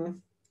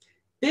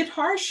 Bit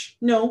harsh?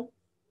 No.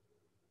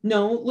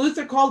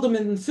 Luther called them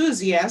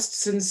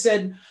enthusiasts and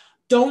said,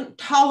 don't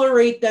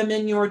tolerate them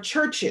in your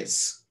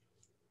churches.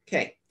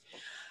 Okay.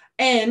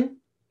 And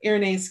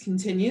Irenaeus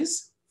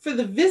continues, for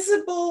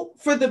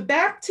the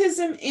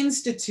baptism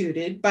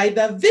instituted by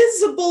the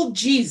visible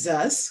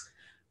Jesus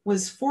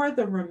was for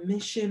the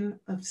remission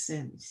of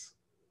sins.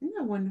 Isn't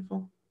that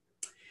wonderful?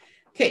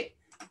 Okay.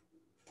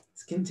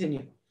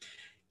 Continue.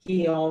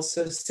 He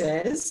also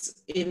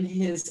says in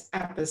his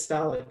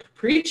apostolic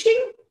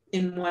preaching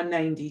in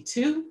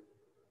 192,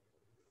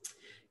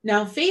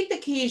 now faith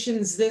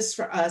occasions this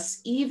for us,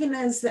 even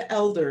as the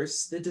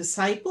elders, the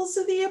disciples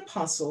of the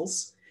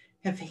apostles,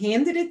 have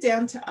handed it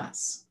down to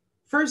us.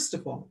 First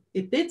of all,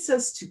 it bids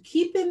us to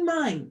keep in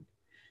mind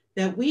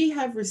that we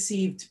have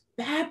received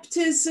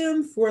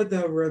baptism for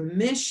the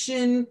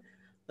remission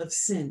of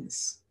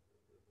sins.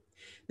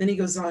 Then he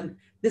goes on,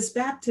 this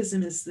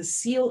baptism is the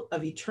seal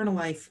of eternal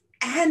life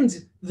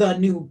and the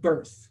new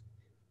birth.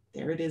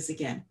 There it is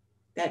again.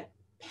 That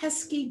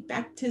pesky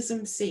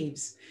baptism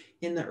saves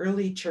in the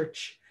early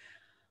church.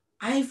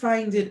 I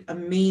find it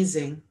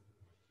amazing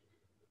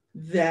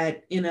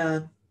that in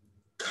a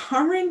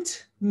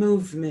current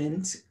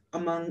movement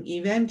among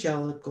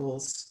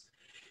evangelicals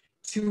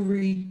to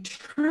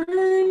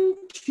return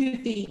to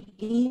the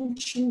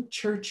ancient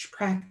church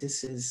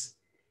practices,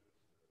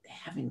 they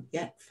haven't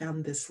yet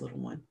found this little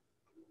one.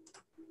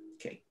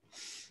 Okay.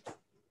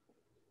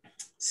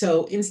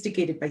 So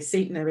instigated by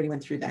Satan, I already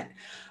went through that.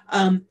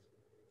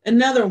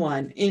 Another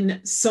one,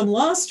 in some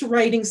lost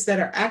writings that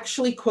are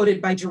actually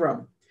quoted by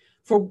Jerome.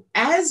 For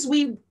as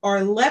we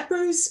are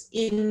lepers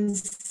in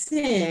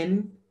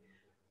sin,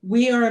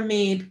 we are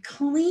made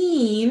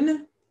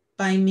clean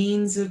by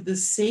means of the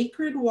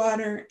sacred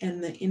water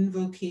and the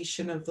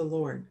invocation of the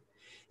Lord.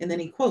 And then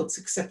he quotes,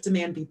 except a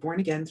man be born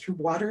again through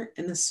water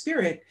and the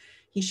Spirit,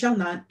 he shall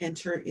not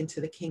enter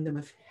into the kingdom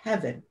of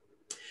heaven.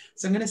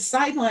 So I'm going to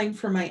sideline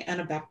for my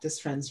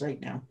Anabaptist friends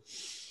right now.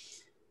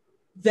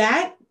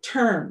 That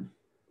term,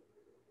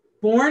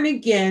 born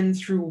again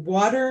through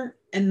water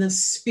and the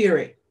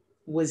Spirit,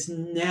 was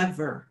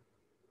never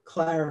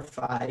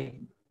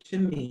clarified to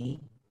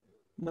me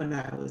when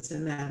I was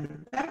an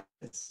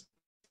Anabaptist.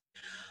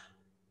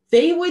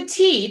 They would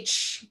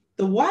teach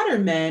the water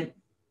meant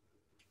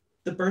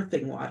the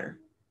birthing water,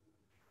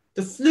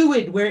 the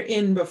fluid we're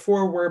in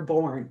before we're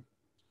born.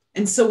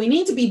 And so we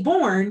need to be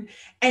born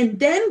and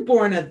then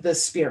born of the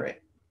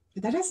Spirit.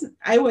 That doesn't,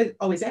 I would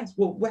always ask,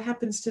 well, what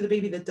happens to the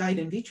baby that died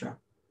in vitro?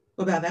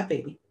 What about that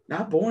baby?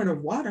 Not born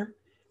of water.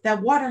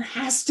 That water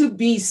has to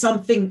be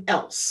something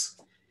else.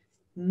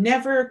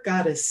 Never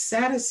got a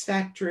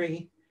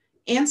satisfactory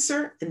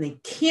answer, and they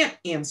can't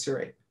answer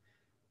it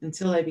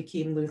until I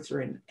became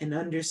Lutheran and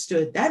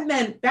understood that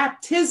meant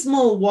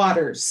baptismal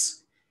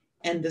waters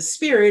and the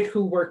Spirit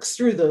who works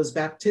through those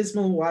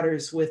baptismal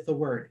waters with the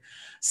word.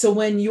 So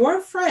when your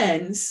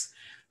friends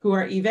who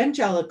are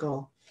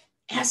evangelical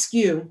ask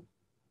you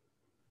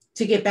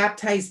to get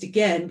baptized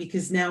again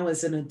because now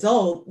as an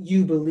adult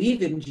you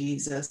believe in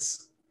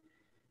Jesus,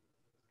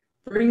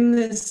 bring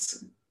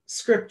this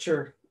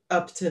scripture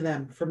up to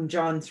them from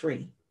John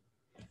 3.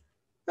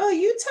 Oh,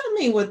 you tell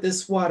me what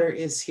this water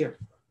is here.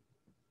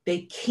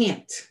 They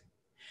can't.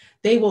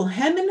 They will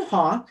hem and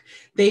haw.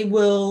 They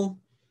will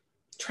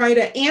try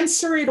to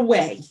answer it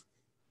away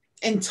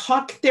and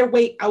talk their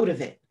way out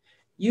of it.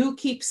 You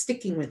keep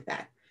sticking with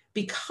that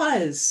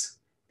because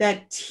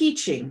that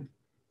teaching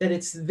that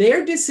it's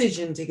their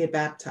decision to get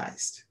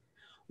baptized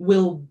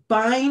will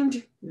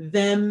bind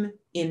them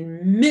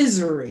in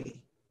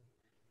misery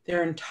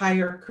their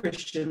entire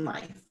Christian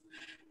life.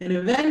 And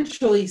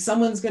eventually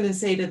someone's going to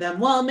say to them,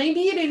 well,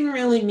 maybe you didn't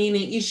really mean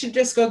it. You should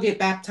just go get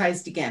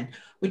baptized again,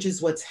 which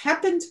is what's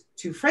happened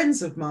to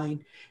friends of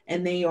mine.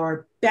 And they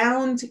are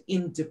bound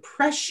in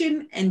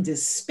depression and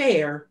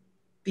despair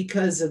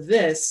because of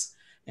this.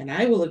 And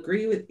I will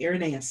agree with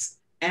Irenaeus.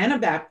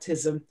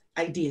 Anabaptism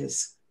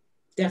ideas,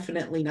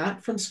 definitely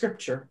not from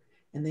scripture,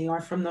 and they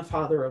are from the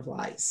father of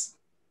lies.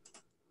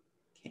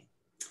 Okay.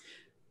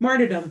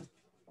 Martyrdom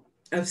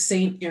of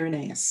Saint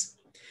Irenaeus.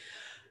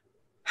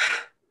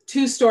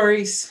 Two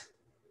stories,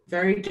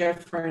 very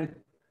different.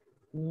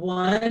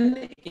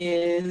 One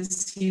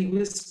is he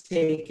was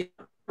taken,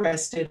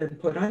 arrested, and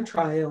put on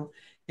trial,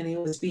 and he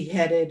was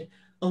beheaded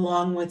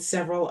along with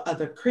several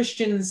other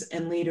Christians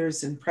and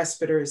leaders and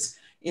presbyters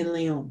in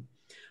Lyon.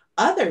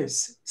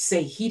 Others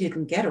say he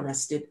didn't get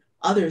arrested,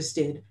 others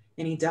did,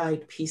 and he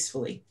died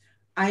peacefully.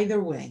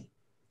 Either way,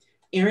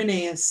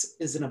 Irenaeus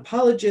is an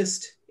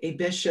apologist, a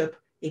bishop,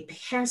 a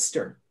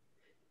pastor.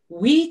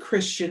 We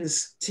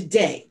Christians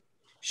today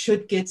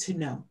should get to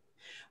know.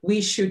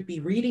 We should be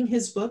reading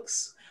his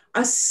books,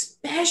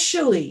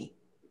 especially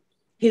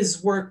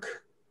his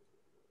work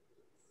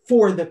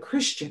for the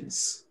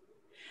Christians,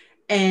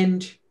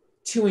 and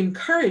to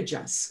encourage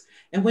us.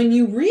 And when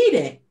you read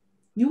it,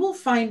 you will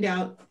find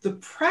out the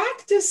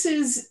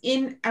practices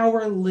in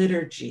our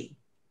liturgy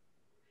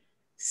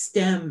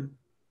stem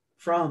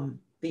from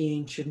the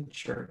ancient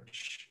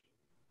church.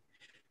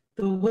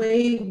 The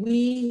way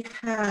we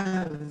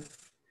have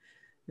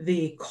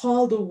the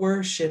call to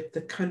worship,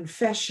 the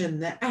confession,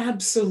 the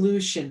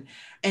absolution,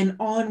 and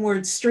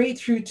onward straight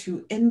through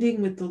to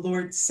ending with the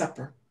Lord's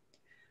Supper.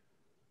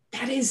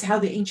 That is how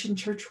the ancient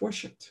church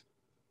worshiped.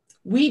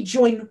 We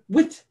join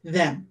with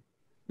them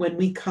when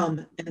we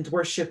come and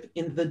worship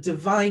in the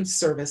divine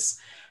service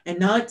and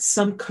not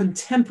some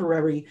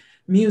contemporary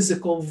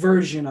musical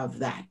version of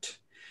that.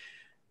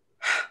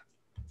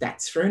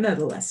 That's for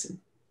another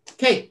lesson.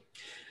 Okay,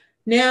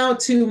 now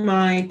to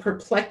my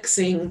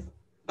perplexing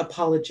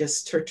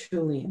apologist,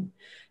 Tertullian.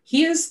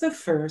 He is the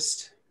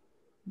first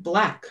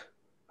Black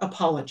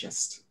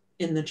apologist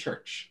in the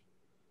church.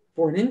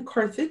 Born in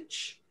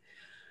Carthage,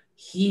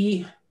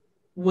 he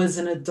was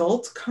an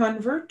adult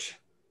convert.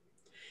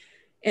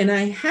 And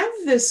I have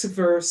this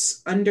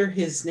verse under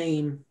his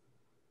name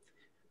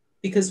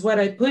because what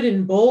I put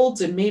in bold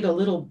and made a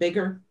little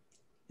bigger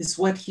is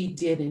what he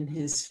did in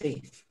his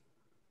faith.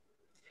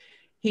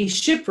 He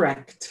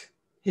shipwrecked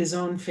his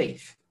own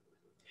faith.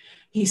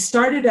 He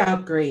started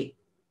out great.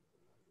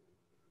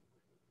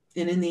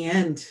 And in the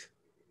end,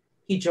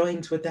 he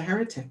joined with the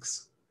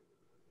heretics.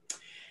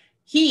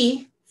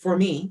 He, for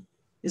me,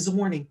 is a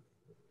warning.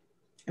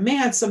 I may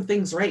have some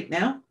things right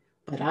now,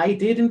 but I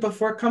didn't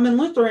before coming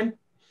Lutheran.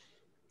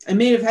 I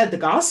may have had the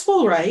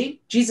gospel right.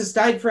 Jesus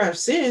died for our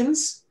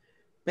sins,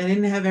 but I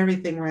didn't have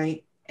everything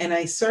right. And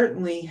I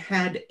certainly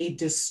had a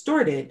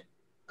distorted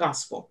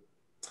gospel.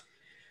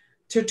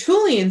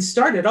 Tertullian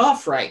started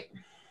off right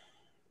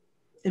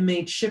and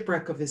made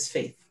shipwreck of his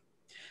faith.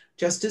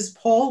 Just as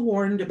Paul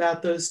warned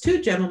about those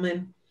two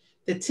gentlemen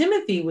that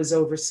Timothy was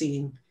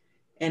overseeing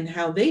and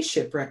how they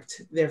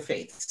shipwrecked their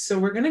faith. So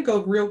we're going to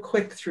go real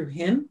quick through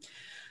him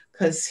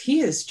because he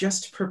is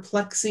just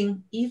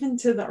perplexing even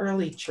to the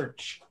early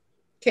church.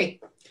 Okay,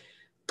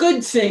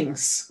 good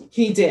things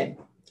he did.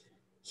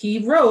 He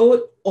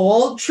wrote,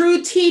 all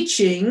true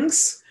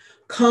teachings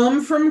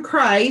come from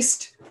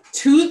Christ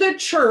to the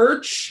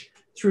church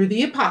through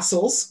the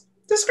apostles,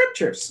 the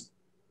scriptures.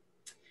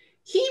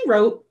 He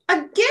wrote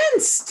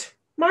against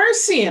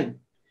Marcion,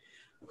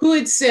 who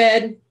had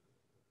said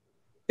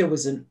there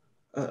was an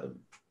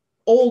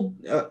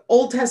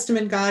Old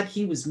Testament God,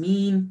 he was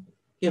mean.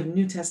 You have a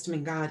New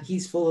Testament God,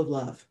 he's full of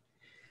love.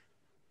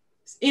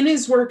 In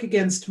his work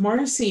against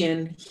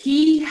Marcion,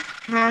 he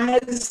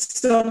has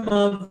some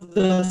of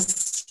the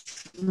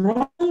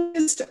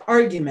strongest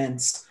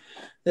arguments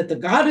that the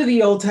God of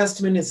the Old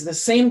Testament is the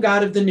same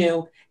God of the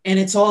New, and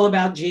it's all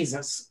about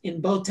Jesus in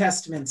both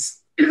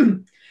Testaments.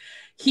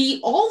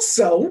 He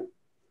also,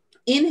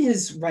 in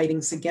his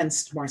writings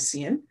against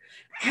Marcion,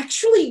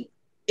 actually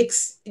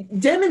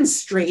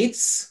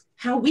demonstrates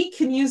how we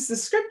can use the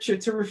scripture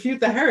to refute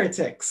the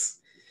heretics.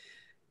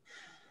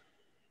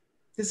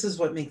 This is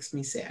what makes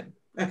me sad.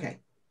 Okay.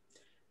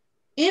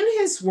 In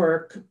his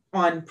work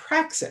on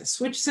praxis,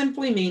 which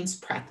simply means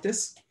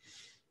practice,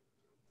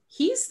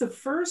 he's the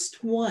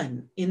first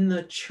one in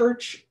the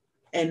church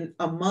and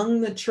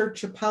among the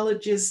church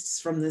apologists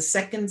from the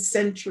 2nd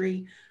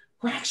century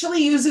who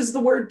actually uses the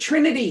word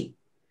Trinity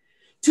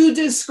to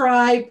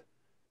describe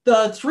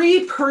the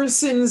 3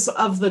 persons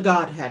of the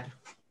Godhead.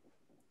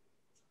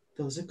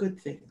 Those are good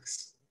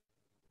things.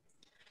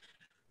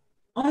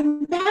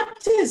 On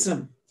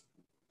baptism,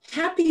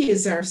 happy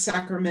is our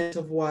sacrament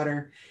of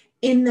water,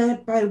 in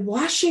that by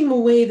washing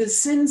away the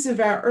sins of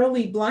our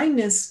early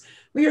blindness,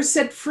 we are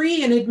set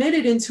free and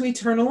admitted into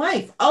eternal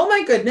life. Oh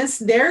my goodness,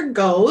 there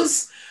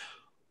goes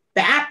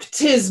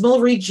baptismal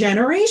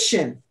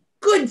regeneration.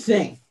 Good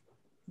thing.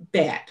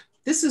 Bad.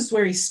 This is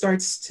where he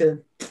starts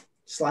to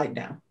slide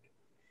down.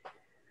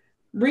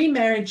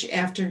 Remarriage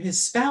after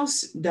his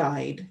spouse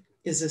died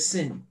is a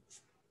sin.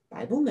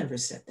 Bible never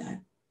said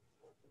that,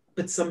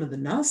 but some of the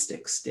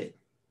Gnostics did.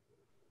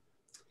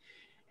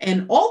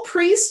 And all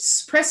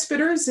priests,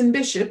 presbyters, and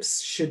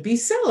bishops should be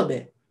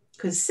celibate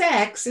because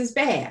sex is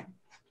bad.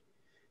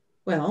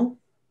 Well,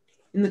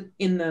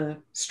 in the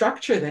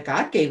structure that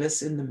God gave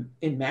us in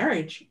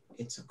marriage,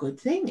 it's a good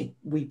thing.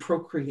 We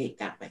procreate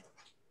that way.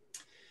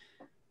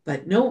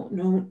 But no,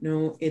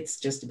 it's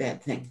just a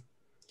bad thing.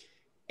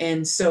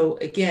 And so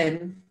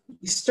again,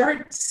 you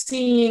start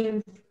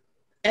seeing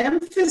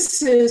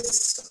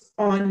emphasis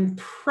on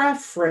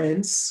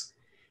preference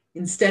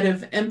instead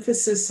of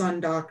emphasis on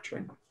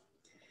doctrine.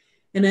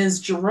 And as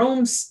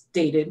Jerome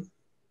stated,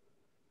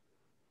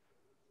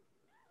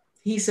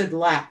 he said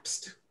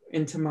lapsed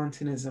into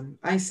Montanism.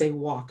 I say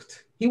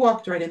walked. He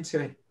walked right into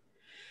it.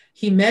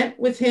 He met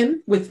with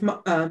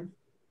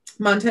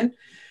Montan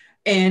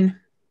and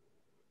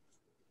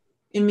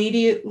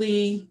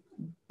immediately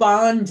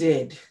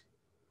bonded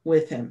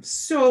with him.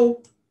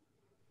 So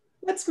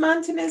what's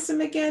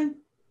Montanism again?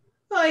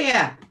 Oh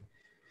yeah.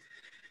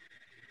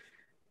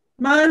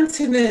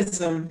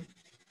 Montanism.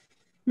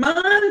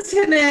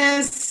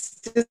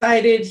 Montanists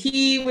decided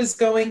he was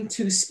going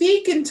to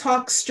speak and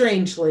talk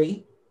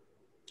strangely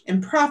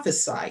and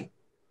prophesy.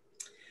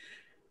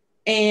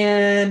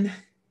 And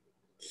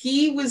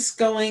he was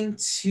going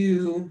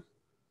to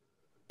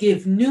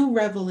give new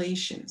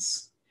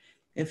revelations.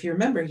 If you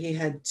remember, he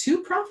had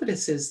 2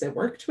 prophetesses that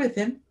worked with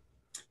him.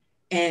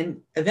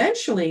 And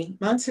eventually,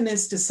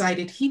 Montanists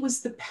decided he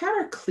was the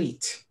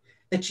paraclete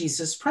that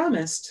Jesus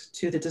promised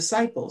to the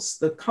disciples,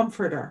 the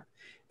comforter.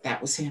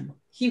 That was him.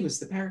 He was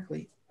the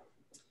paraclete.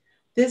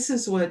 This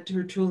is what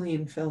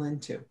Tertullian fell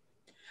into.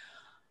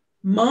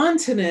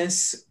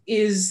 Montanus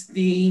is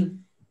the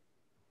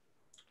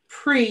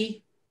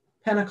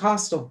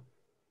pre-Pentecostal.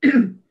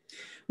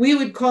 We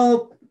would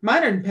call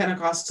modern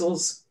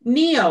Pentecostals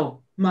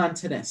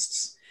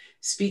neo-Montanists,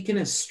 speak in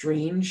a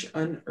strange,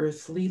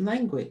 unearthly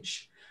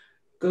language.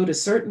 Go to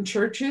certain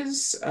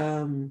churches,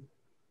 the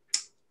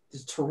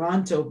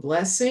Toronto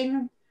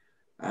Blessing,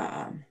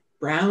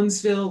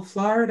 Brownsville,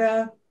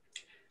 Florida,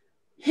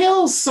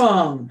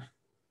 Hillsong.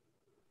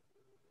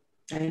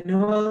 I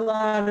know a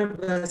lot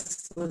of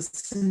us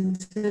listen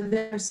to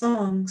their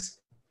songs,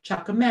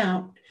 check them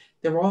out.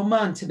 They're all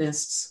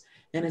Montanists,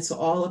 and it's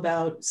all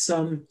about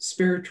some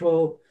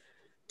spiritual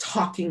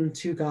talking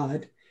to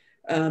God.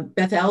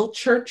 Bethel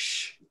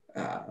Church,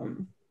 I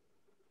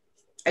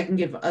can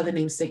give other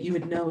names that you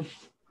would know.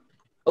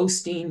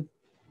 Osteen,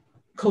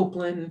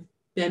 Copeland,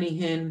 Benny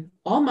Hinn,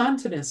 all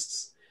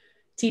Montanists.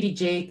 T.D.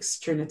 Jakes,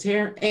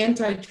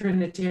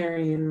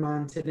 anti-Trinitarian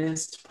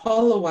Montanist.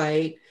 Paula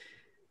White,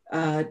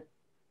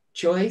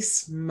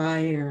 Joyce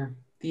Meyer,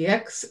 the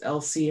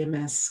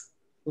ex-LCMS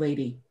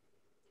lady.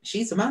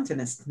 She's a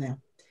Montanist now.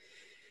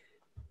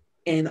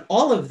 And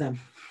all of them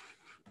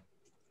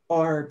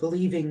are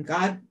believing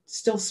God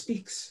still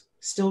speaks,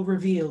 still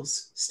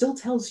reveals, still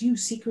tells you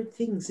secret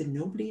things that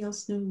nobody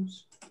else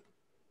knows.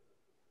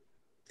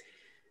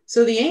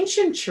 So the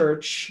ancient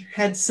church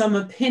had some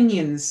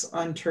opinions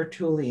on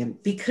Tertullian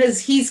because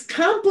he's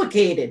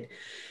complicated.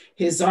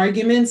 His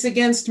arguments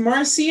against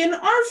Marcion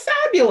are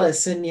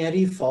fabulous, and yet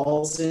he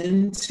falls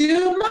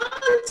into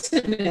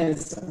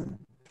Montanism.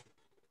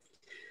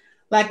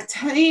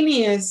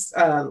 Lactantius,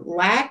 I'm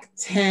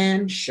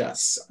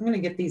going to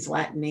get these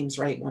Latin names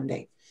right one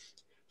day.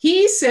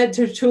 He said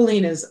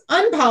Tertullian is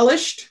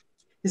unpolished,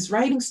 his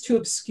writings too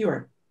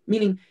obscure,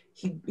 meaning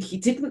he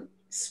didn't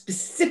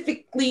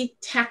specifically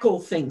tackle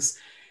things.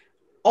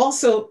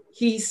 Also,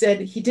 he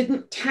said he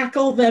didn't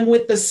tackle them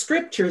with the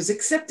scriptures,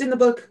 except in the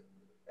book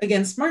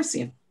against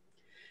Marcion,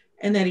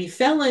 and that he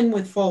fell in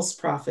with false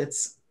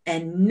prophets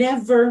and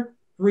never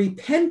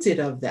repented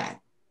of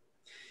that.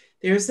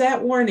 There's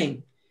that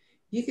warning.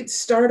 You could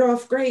start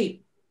off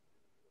great.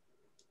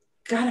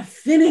 Gotta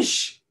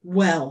finish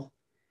well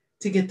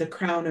to get the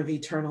crown of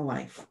eternal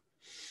life.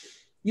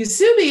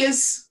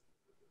 Eusebius,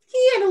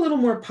 he had a little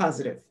more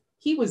positive.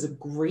 He was a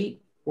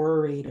great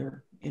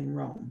orator in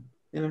Rome,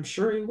 and I'm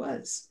sure he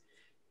was.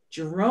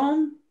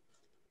 Jerome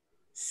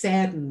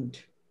saddened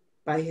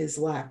by his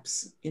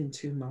lapse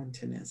into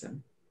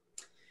Montanism.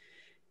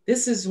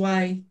 This is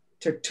why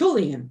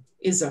Tertullian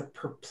is a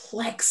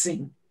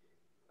perplexing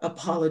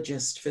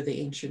apologist for the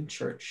ancient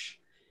church.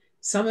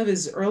 Some of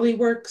his early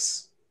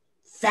works,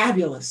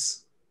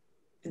 fabulous.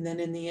 And then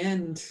in the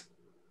end,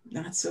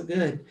 not so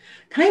good.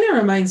 Kind of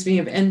reminds me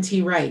of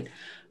N.T. Wright.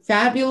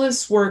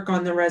 Fabulous work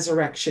on the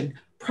resurrection.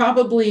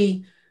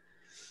 Probably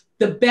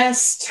the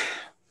best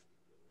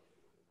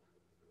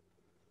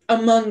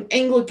among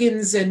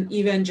Anglicans and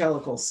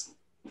evangelicals.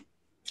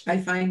 I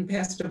find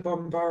Pastor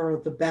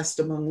Bombaro the best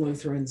among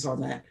Lutherans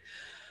on that.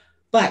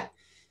 But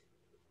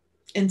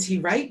N.T.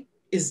 Wright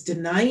is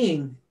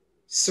denying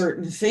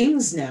certain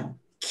things now,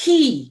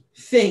 key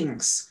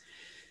things.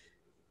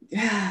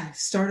 Yeah,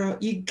 start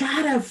out, you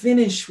gotta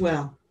finish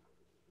well.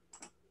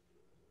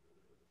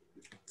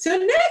 So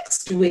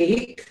next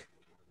week,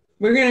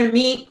 we're gonna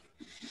meet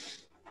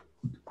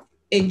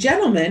a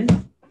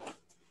gentleman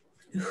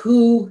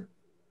who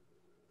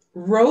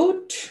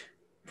wrote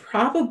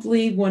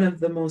probably one of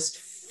the most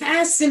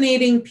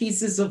fascinating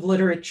pieces of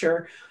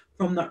literature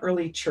from the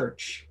early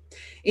church.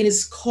 It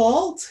is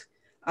called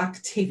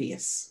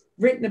Octavius,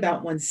 written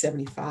about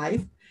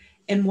 175.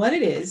 And what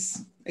it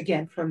is,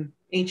 again, from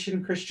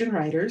ancient Christian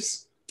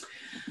writers,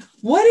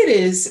 what it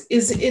is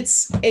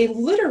it's a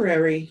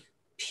literary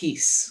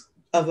piece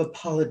of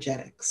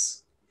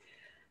apologetics.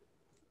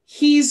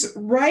 He's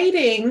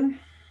writing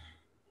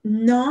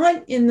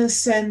not in the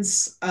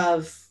sense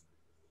of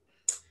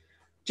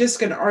just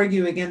going to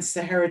argue against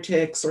the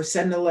heretics or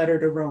send a letter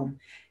to Rome.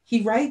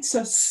 He writes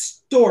a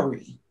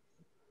story.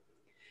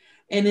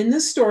 And in the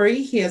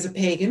story, he has a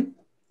pagan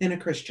and a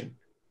Christian.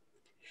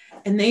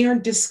 And they are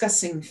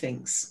discussing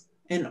things.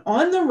 And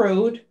on the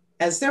road,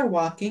 as they're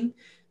walking,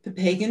 the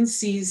pagan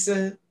sees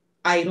an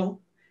idol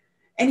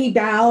and he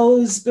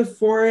bows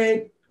before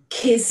it,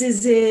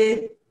 kisses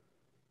it,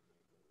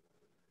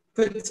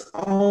 puts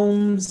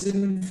alms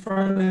in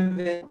front of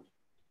it.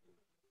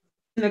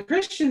 And the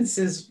Christian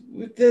says,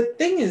 the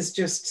thing is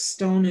just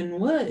stone and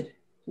wood.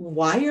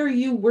 Why are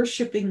you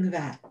worshiping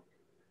that?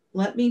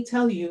 Let me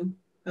tell you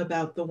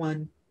about the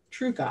one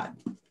true God.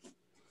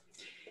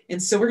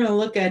 And so we're going to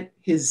look at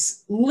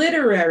his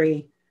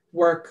literary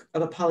work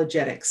of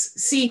apologetics.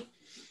 See,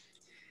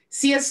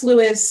 C.S.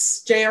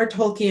 Lewis, J.R.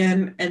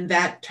 Tolkien, and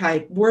that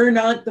type were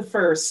not the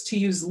first to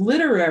use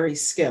literary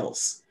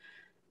skills,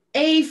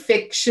 a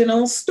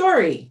fictional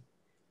story,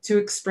 to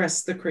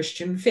express the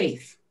Christian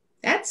faith.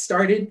 That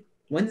started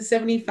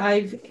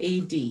 175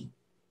 AD.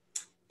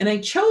 And I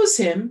chose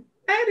him.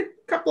 I had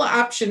a couple of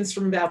options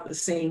from about the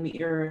same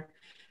era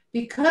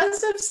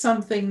because of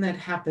something that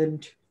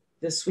happened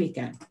this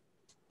weekend.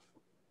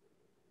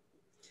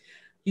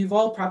 You've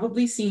all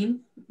probably seen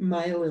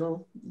my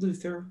little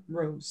Luther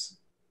rose.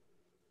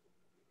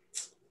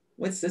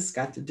 What's this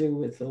got to do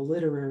with the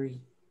literary?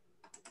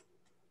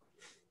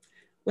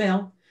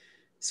 Well,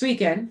 this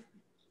weekend,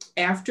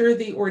 after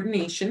the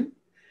ordination,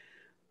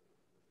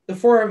 the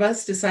four of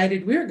us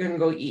decided we were going to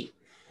go eat.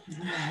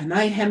 And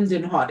I hemmed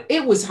and hawed.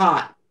 It was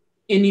hot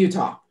in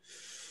Utah,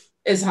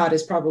 as hot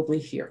as probably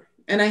here.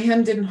 And I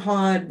hemmed and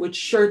hawed, which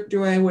shirt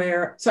do I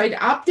wear? So I'd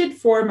opted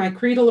for my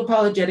Creedal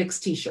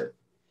Apologetics t-shirt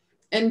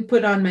and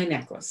put on my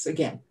necklace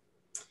again.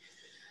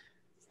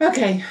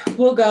 Okay,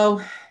 we'll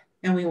go.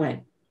 And we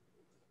went.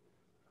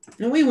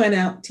 And we went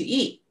out to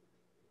eat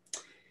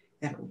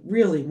at a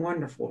really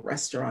wonderful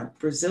restaurant,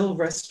 Brazil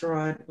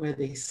restaurant, where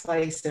they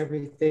slice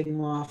everything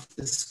off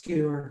the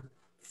skewer.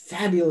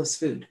 Fabulous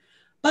food.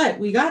 But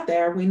we got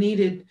there, we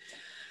needed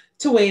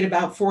to wait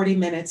about 40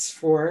 minutes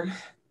for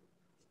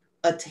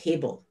a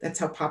table. That's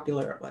how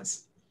popular it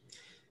was.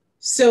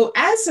 So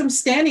as I'm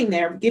standing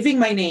there giving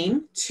my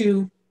name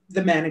to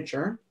the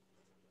manager,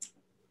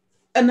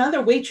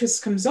 another waitress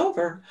comes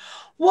over.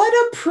 What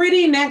a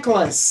pretty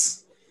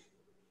necklace.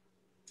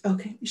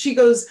 Okay. She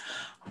goes,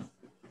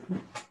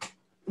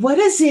 what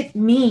does it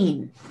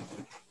mean?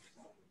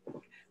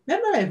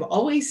 Remember, I've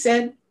always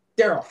said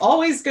there are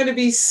always going to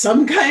be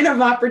some kind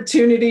of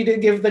opportunity to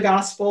give the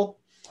gospel.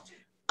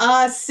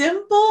 A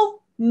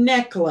simple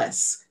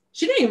necklace.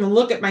 She didn't even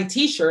look at my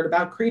t-shirt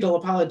about creedal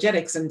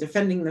apologetics and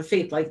defending the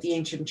faith like the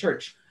ancient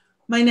church.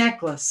 My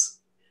necklace.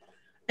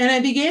 And I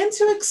began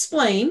to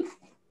explain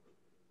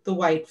the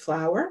white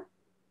flower,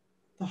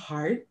 the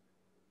heart,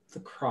 the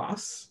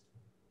cross.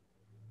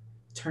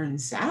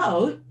 Turns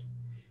out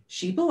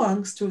she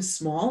belongs to a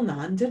small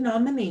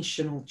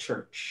non-denominational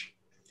church.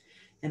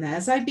 And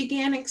as I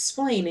began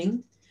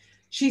explaining,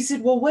 she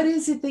said, well, what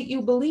is it that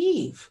you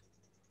believe?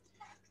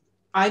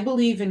 I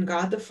believe in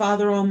God the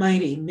Father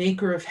Almighty,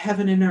 maker of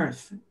heaven and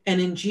earth,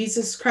 and in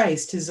Jesus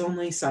Christ, his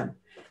only son.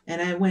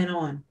 And I went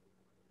on.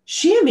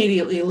 She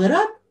immediately lit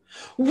up.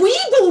 We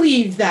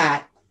believe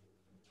that.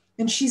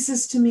 And she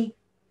says to me,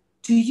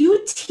 do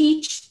you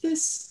teach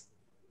this?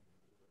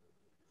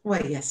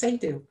 Why, yes, I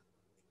do.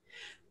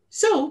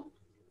 So,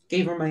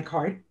 gave her my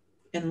card,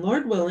 and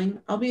Lord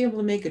willing, I'll be able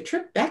to make a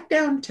trip back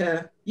down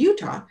to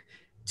Utah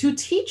to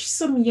teach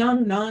some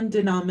young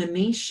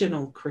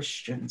non-denominational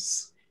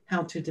Christians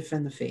how to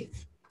defend the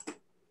faith.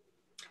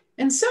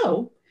 And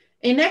so,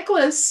 A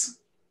necklace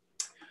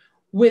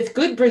with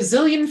good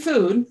Brazilian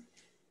food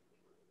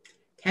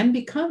can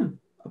become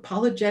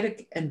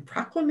apologetic and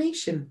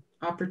proclamation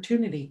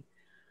opportunity.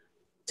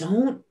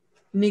 Don't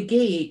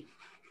negate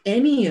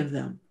any of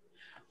them.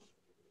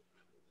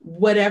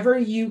 Whatever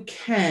you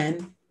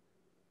can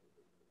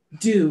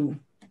do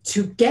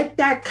to get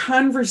that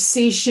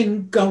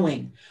conversation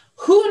going.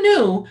 Who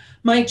knew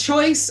my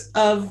choice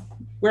of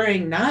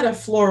wearing not a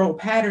floral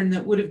pattern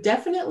that would have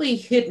definitely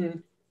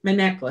hidden my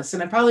necklace,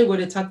 and I probably would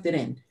have tucked it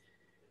in,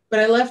 but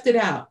I left it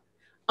out.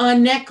 A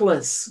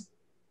necklace,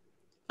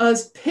 a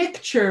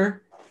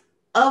picture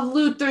of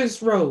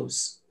Luther's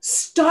rose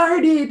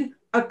started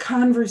a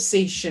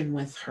conversation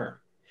with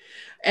her.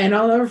 And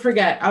I'll never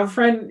forget, our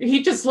friend,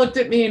 he just looked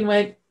at me and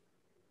went,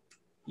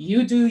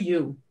 "You do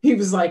you." He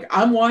was like,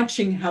 "I'm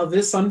watching how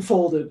this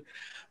unfolded."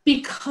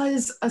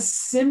 Because a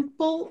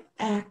simple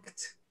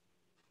act,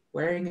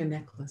 wearing a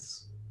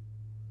necklace,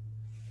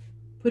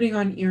 putting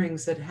on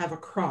earrings that have a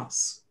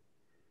cross,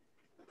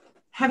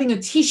 having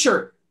a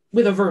t-shirt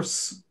with a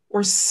verse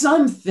or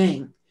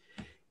something.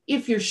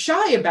 If you're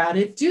shy about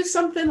it, do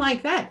something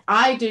like that.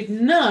 I did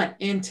not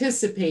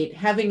anticipate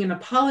having an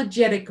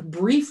apologetic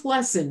brief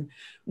lesson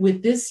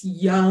with this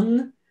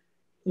young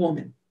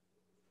woman.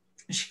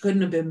 She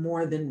couldn't have been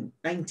more than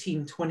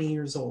 19, 20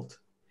 years old.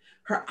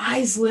 Her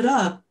eyes lit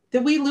up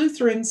that we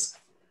Lutherans,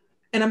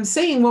 and I'm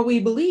saying what we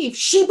believe,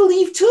 she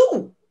believed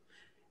too.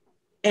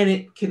 And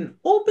it can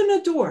open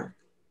a door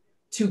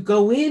to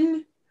go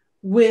in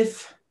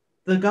with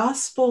the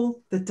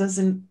gospel that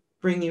doesn't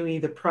bring you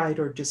either pride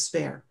or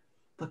despair,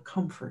 but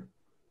comfort.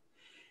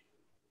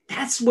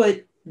 That's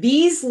what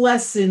these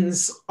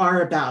lessons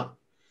are about.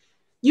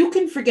 You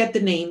can forget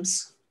the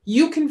names,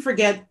 you can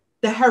forget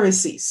the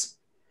heresies,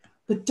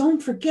 but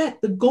don't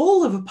forget the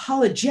goal of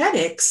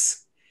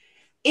apologetics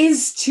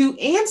is to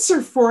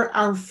answer for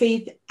our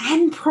faith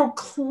and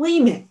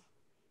proclaim it.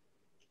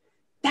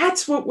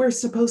 That's what we're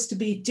supposed to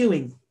be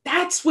doing.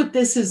 That's what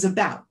this is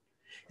about.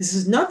 This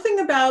is nothing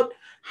about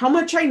how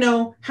much I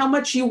know, how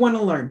much you want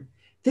to learn.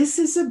 This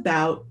is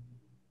about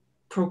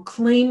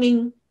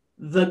proclaiming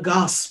the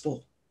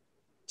gospel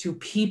to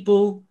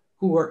people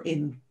who are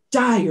in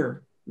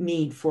dire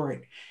need for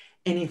it.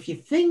 And if you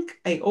think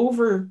I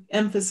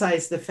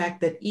overemphasize the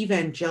fact that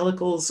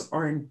evangelicals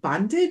are in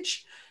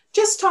bondage,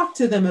 just talk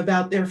to them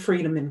about their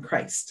freedom in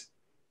Christ.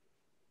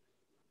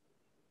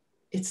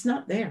 It's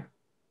not there.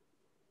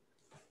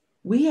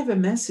 We have a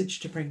message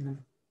to bring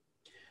them.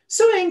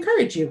 So I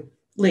encourage you,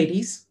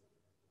 ladies,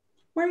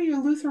 wear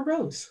your Luther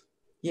rose.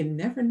 You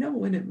never know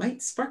when it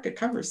might spark a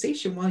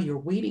conversation while you're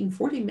waiting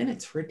 40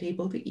 minutes for a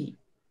table to eat.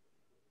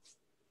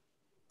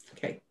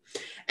 Okay,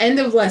 end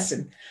of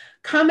lesson.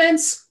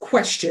 Comments,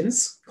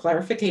 questions,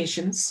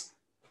 clarifications.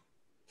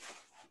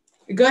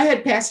 Go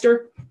ahead,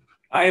 Pastor.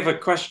 I have a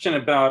question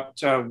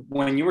about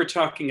when you were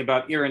talking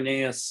about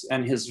Irenaeus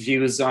and his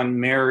views on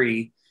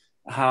Mary,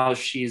 how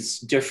she's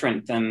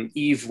different than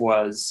Eve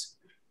was.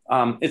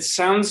 It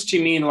sounds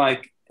to me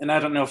like, and I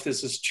don't know if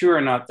this is true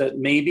or not, that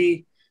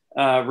maybe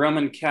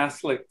Roman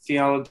Catholic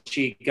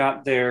theology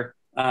got their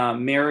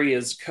Mary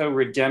as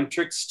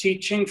co-redemptrix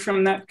teaching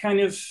from that kind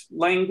of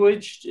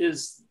language.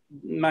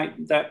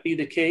 Might that be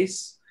the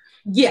case?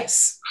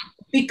 Yes,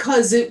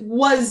 because it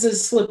was a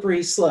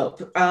slippery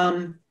slope.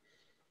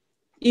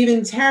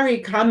 Even Terry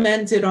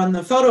commented on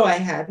the photo I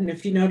had, and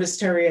if you notice,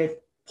 Terry, I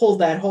pulled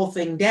that whole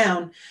thing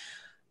down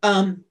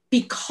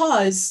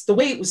because the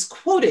way it was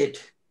quoted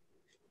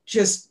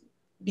just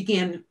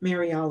began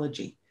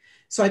Mariology.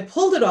 So I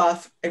pulled it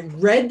off, I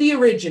read the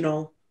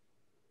original,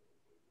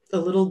 a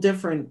little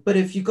different, but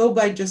if you go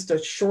by just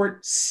a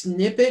short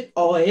snippet,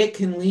 oh, it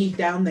can lead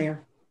down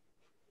there.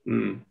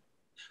 And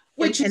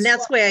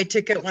that's why I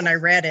took it when I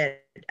read it.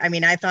 I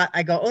mean, I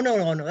go, oh,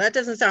 no, that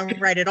doesn't sound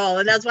right at all.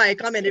 And that's why I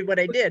commented what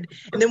I did.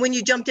 And then when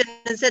you jumped in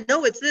and said,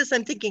 no, it's this,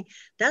 I'm thinking,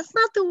 that's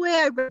not the way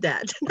I read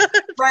that.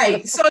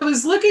 Right. So I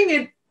was looking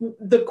at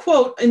the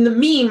quote in the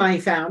meme I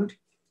found,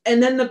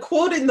 and then the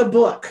quote in the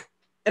book.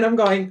 And I'm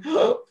going,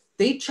 oh,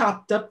 they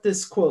chopped up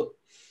this quote.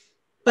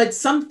 But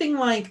something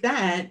like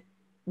that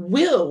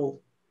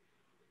will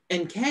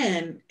and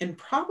can and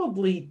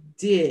probably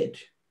did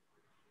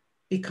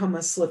become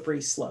a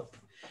slippery slope.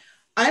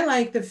 I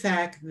like the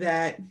fact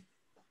that,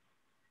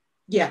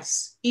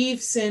 yes,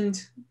 Eve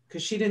sinned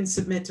because she didn't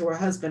submit to her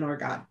husband or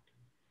God.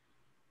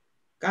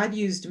 God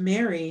used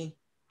Mary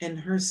and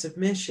her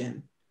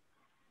submission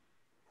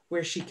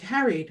where she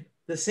carried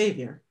the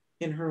Savior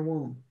in her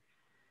womb.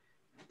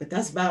 But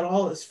that's about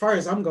all as far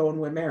as I'm going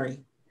with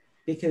Mary,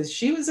 because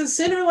she was a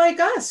sinner like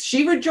us.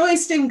 She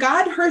rejoiced in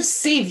God, her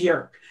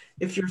Savior.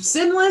 If you're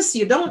sinless,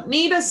 you don't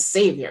need a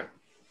Savior.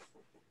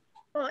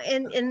 Well,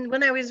 and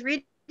when I was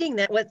reading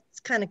that, what's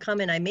kind of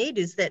comment I made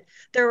is that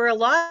there were a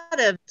lot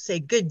of, say,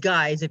 good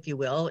guys, if you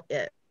will,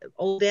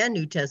 Old and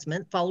New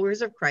Testament,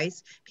 followers of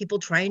Christ, people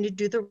trying to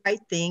do the right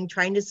thing,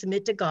 trying to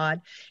submit to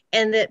God.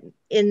 And that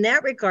in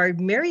that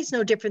regard, Mary's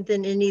no different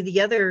than any of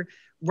the other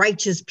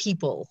righteous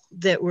people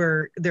that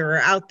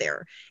are out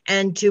there.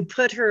 And to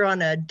put her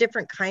on a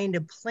different kind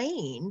of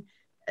plane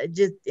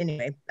just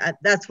anyway,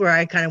 that's where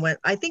I kind of went.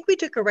 I think we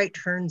took a right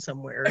turn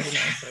somewhere, you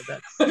know. So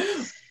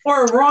that's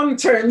or a wrong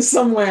turn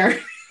somewhere.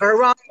 Or a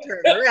wrong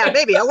turn, or yeah,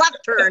 maybe a left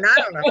turn. I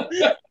don't know.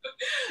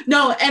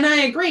 No, and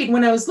I agreed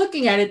when I was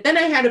looking at it. Then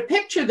I had a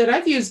picture that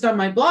I've used on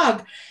my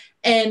blog,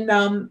 and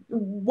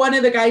one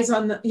of the guys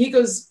he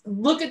goes,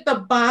 look at the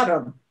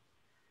bottom.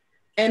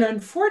 And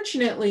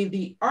unfortunately,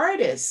 the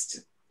artist,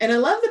 and I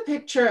love the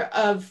picture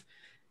of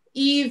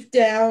Eve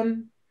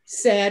down,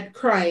 sad,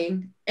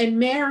 crying, and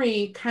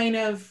Mary kind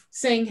of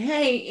saying,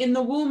 hey, in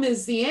the womb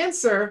is the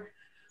answer.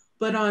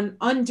 But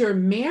under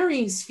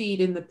Mary's feet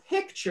in the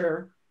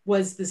picture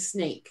was the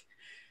snake.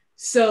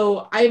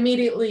 So I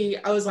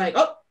was like,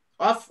 oh,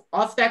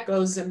 off that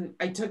goes. And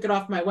I took it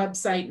off my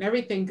website and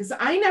everything, because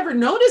I never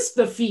noticed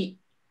the feet.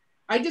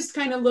 I just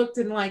kind of looked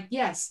and like,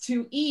 yes,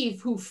 to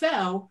Eve who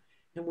fell,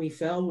 and we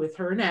fell with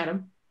her and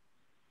Adam,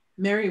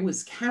 Mary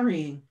was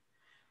carrying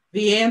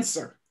the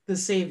answer, the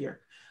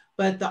Savior.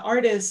 But the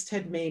artist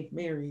had made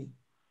Mary.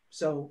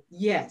 So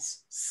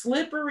yes,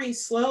 slippery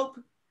slope.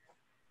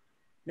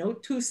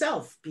 Note to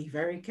self, be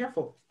very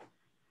careful.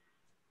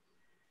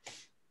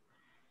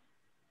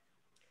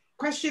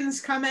 Questions,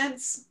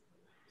 comments?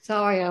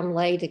 Sorry, I'm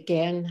late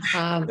again.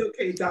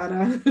 Okay,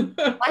 Donna.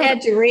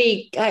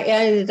 I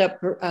ended up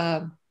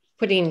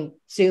putting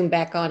Zoom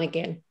back on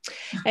again.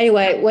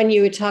 Anyway, when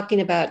you were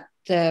talking about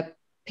the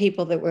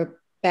people that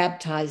were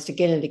baptized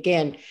again and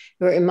again,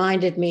 it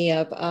reminded me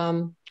of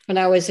when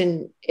I was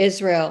in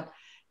Israel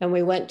and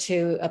we went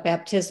to a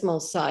baptismal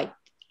site,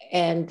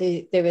 and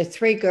there were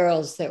 3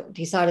 girls that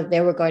decided they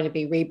were going to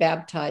be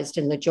rebaptized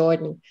in the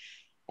Jordan.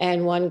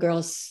 And one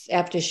girl,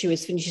 after she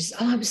was finished, she said,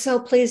 oh, I'm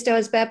so pleased I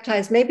was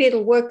baptized. Maybe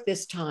it'll work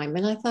this time.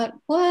 And I thought,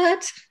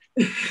 what?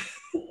 Yeah.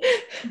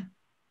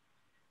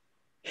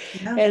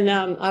 And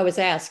I was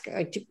asked,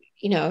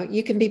 you know,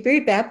 you can be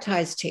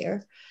rebaptized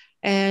here.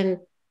 And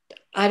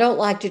I don't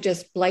like to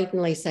just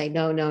blatantly say,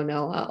 no.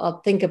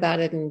 I'll think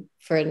about it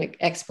for an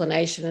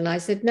explanation. And I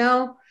said,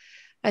 no,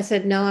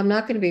 I'm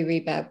not going to be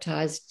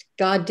rebaptized.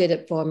 God did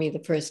it for me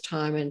the first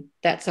time, and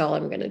that's all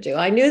I'm going to do.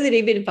 I knew that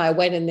even if I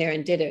went in there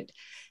and did it,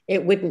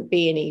 it wouldn't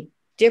be any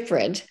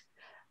different.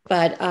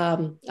 But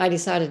I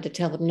decided to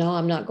tell them, no,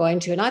 I'm not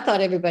going to. And I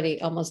thought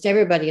almost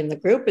everybody in the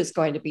group is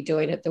going to be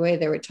doing it the way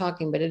they were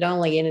talking, but it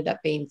only ended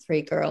up being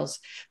 3 girls.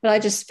 But I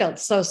just felt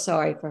so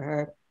sorry for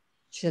her.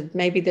 She said,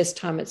 maybe this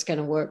time it's going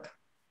to work.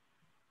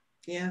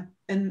 Yeah,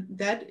 and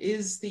that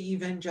is the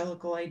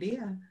evangelical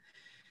idea.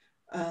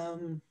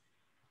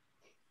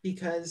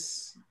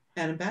 Because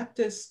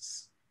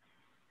Anabaptists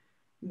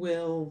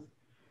will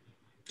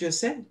just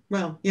say,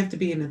 well, you have to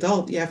be an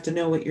adult. You have to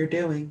know what you're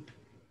doing.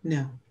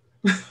 No,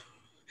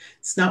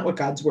 it's not what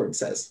God's word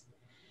says.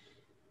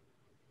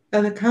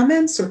 Other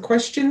comments or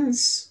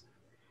questions?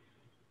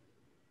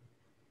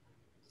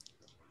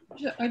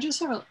 I just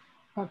have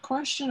a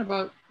question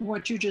about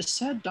what you just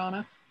said,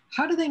 Donna.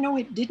 How do they know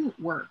it didn't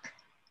work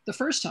the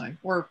first time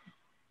or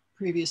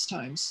previous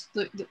times?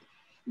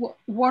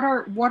 What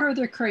are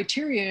the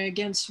criteria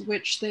against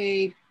which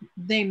they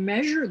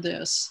measure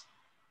this?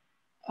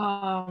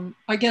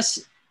 I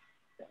guess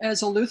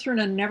as a Lutheran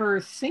and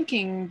never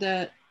thinking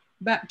that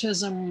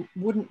baptism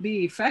wouldn't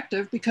be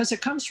effective because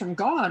it comes from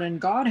God and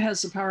God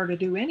has the power to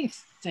do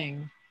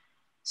anything.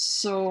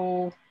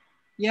 So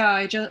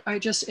yeah, I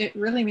just it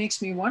really makes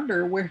me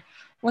wonder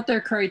what their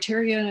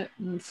criteria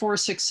for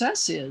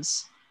success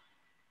is.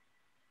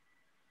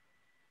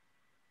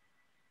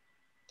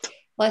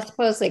 Well, I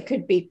suppose they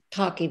could be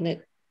talking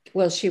that,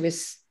 well,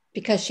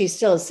 because she's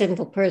still a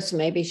sinful person,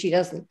 maybe she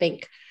doesn't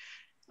think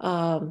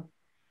that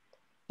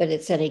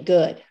it's any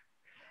good.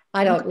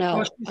 I don't know.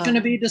 Well, she's going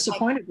to be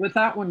disappointed with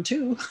that one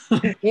too.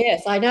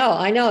 Yes, I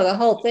know the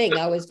whole thing.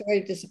 I was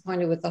very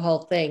disappointed with the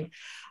whole thing.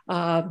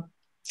 At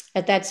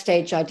that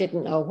stage, I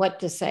didn't know what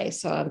to say.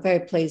 So I'm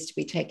very pleased to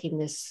be taking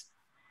this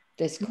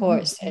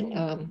course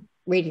and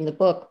reading the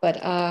book.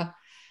 But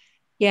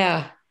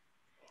yeah,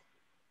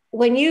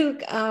 when you,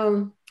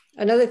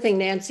 another thing,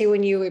 Nancy,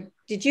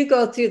 did you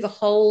go through the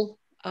whole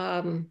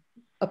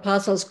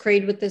Apostles'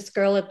 Creed with this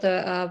girl at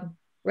the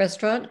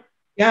restaurant?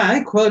 Yeah,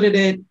 I quoted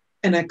it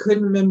and I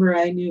couldn't remember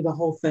I knew the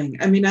whole thing.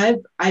 I mean, I've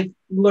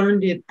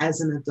learned it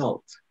as an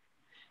adult,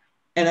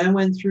 and I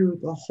went through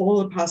the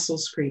whole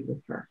Apostles' Creed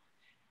with her,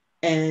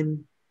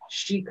 and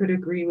she could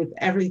agree with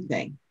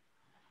everything,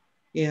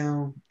 you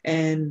know,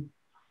 and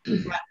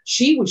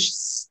she was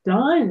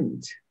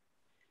stunned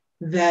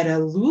that a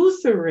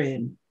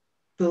Lutheran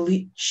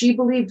she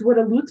believed what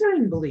a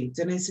Lutheran believed.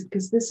 And I said,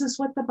 because this is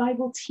what the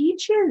Bible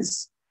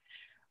teaches.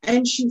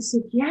 And she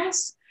said,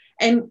 yes.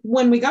 And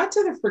when we got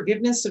to the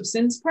forgiveness of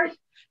sins part,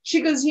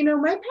 she goes, you know,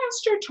 my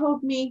pastor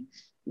told me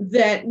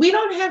that we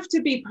don't have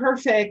to be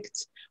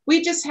perfect.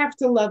 We just have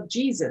to love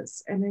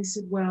Jesus. And I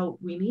said, well,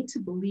 we need to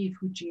believe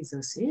who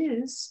Jesus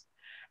is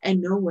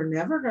and know we're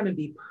never going to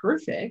be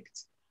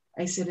perfect.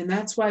 I said, and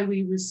that's why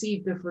we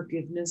receive the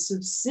forgiveness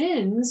of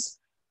sins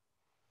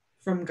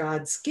from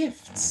God's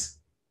gifts.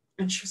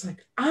 And she was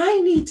like, I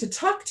need to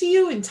talk to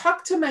you and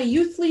talk to my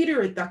youth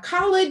leader at the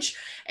college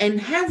and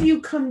have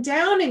you come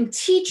down and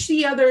teach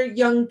the other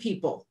young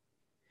people.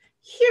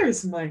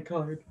 Here's my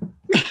card.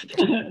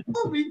 And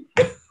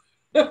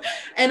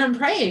I'm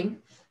praying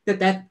that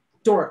that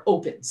door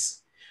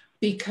opens,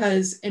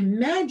 because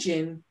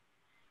imagine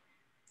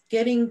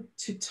getting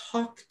to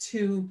talk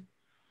to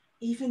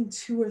even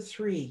 2 or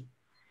 3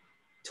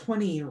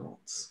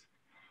 20-year-olds,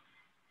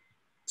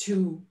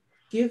 to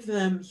give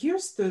them,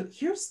 here's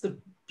the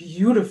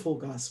beautiful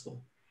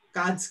gospel,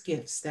 God's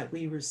gifts that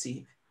we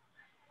receive,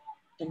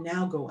 and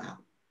now go out.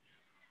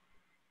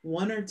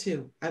 1 or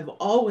 2. I've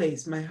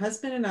always, my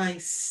husband and I,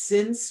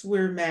 since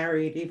we're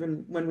married,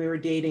 even when we were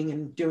dating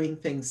and doing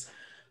things,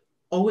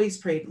 always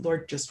prayed,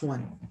 Lord, just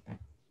one.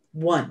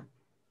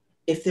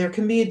 If there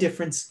can be a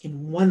difference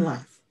in one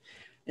life.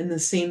 And the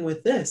same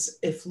with this.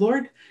 If,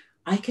 Lord,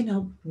 I can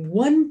help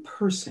one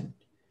person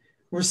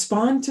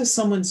respond to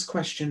someone's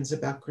questions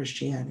about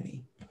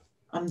Christianity,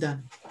 I'm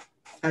done.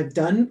 I've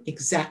done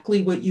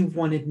exactly what you've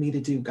wanted me to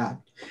do, God.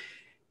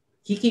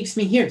 He keeps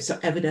me here, so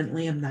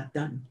evidently I'm not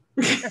done.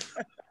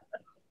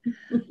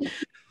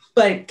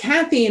 But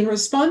Kathy, in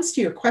response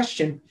to your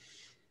question,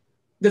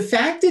 the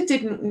fact it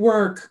didn't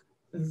work,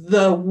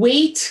 the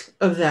weight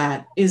of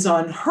that is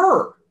on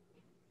her,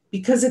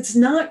 because it's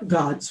not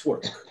God's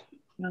work.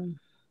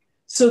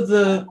 So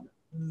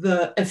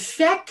the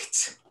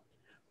effect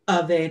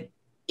of it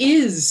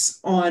is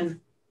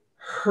on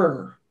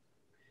her.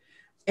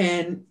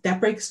 And that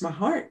breaks my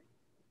heart.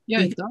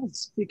 Yeah, it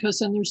does, because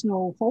then there's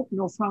no hope,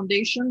 no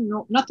foundation,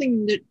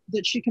 nothing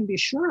that she can be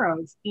sure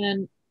of.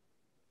 And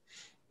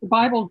the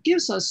Bible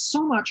gives us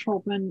so much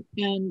hope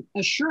and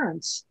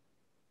assurance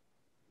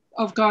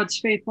of God's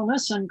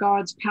faithfulness and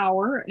God's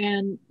power,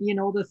 and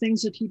the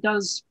things that he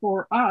does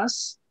for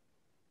us.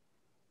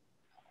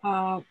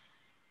 All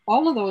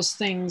of those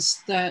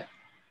things that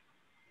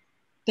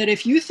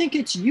if you think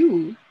it's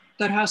you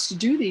that has to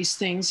do these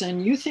things,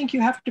 and you think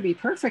you have to be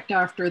perfect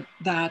after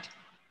that,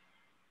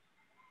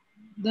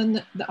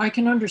 then I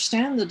can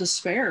understand the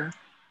despair.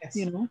 Yes.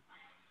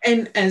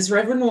 And as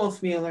Reverend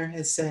Wolfmueller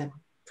has said,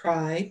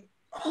 pride,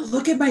 oh,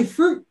 look at my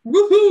fruit,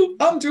 woohoo,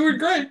 I'm doing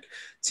great,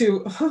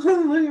 to,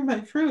 oh, look at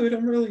my fruit,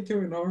 I'm really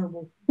doing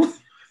horrible.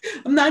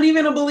 I'm not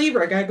even a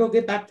believer, I gotta go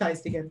get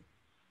baptized again.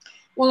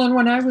 Well, and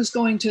when I was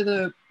going to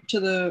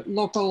the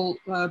local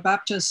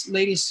Baptist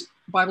ladies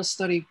Bible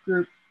study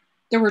group,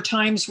 there were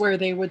times where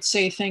they would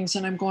say things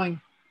and I'm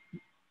going,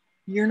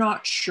 you're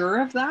not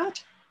sure of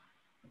that?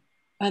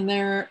 And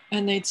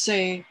they'd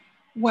say,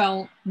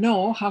 well,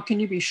 no, how can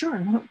you be sure?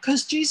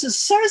 Because Jesus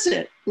says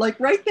it, like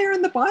right there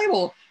in the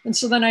Bible. And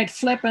so then I'd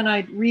flip and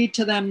I'd read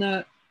to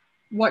them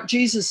what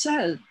Jesus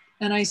said.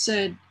 And I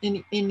said,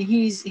 and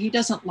he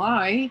doesn't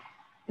lie.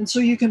 And so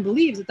you can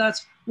believe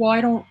that's, well,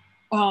 I don't,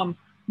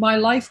 my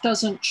life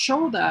doesn't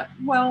show that.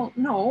 Well,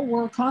 no,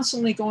 we're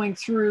constantly going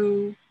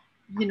through,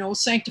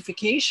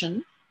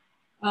 sanctification.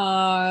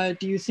 Do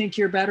you think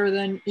you're better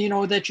than,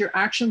 that your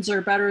actions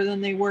are better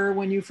than they were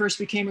when you first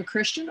became a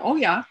Christian? Oh,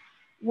 yeah.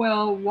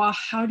 Well,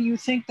 how do you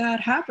think that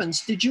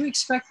happens? Did you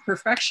expect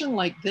perfection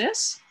like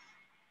this?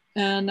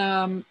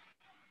 And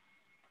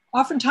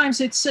oftentimes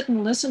they'd sit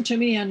and listen to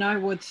me, and I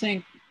would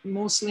think,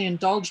 mostly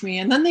indulge me.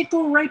 And then they'd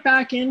go right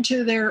back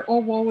into their, oh,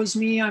 woe is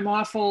me, I'm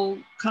awful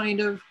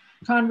kind of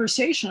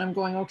conversation. I'm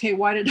going, okay,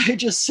 why did I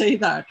just say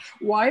that?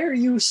 Why are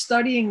you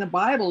studying the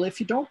Bible if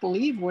you don't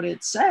believe what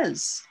it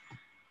says?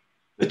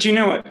 But you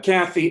know what,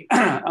 Kathy,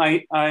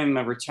 I'm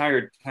a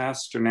retired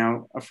pastor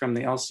now from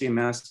the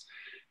LCMS.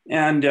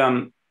 And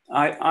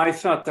I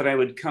thought that I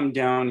would come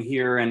down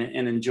here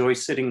and enjoy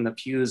sitting in the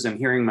pews and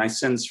hearing my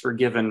sins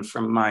forgiven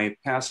from my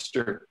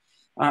pastor.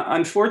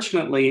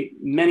 Unfortunately,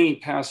 many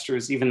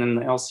pastors, even in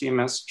the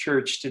LCMS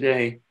church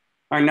today,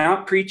 are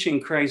not preaching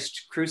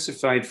Christ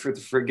crucified for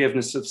the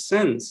forgiveness of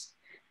sins.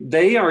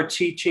 They are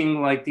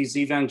teaching like these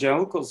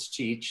evangelicals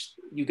teach,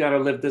 you got to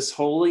live this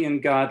holy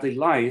and godly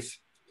life,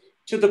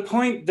 to the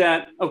point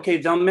that, okay,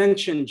 they'll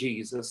mention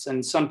Jesus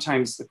and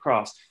sometimes the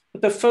cross,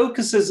 but the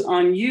focus is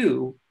on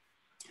you.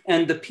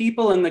 And the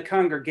people in the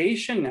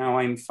congregation now,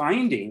 I'm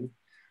finding,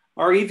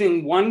 are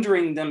even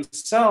wondering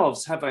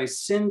themselves, have I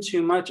sinned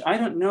too much? I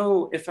don't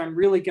know if I'm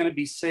really going to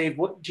be saved,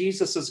 what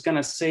Jesus is going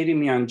to say to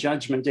me on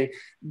Judgment Day.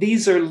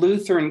 These are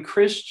Lutheran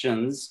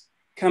Christians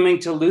coming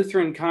to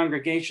Lutheran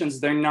congregations.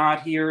 They're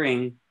not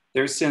hearing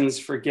their sins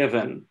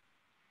forgiven.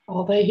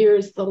 All they hear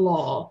is the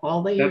law.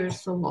 All they hear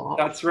is the law.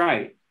 That's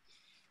right.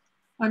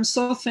 I'm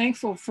so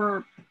thankful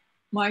for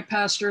my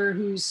pastor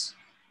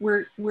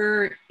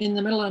we're in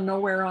the middle of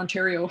nowhere,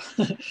 Ontario,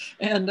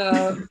 and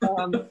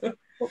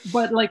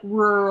but like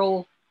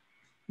rural,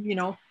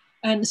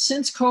 and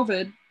since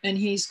COVID, and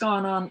he's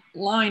gone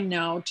online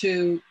now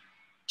to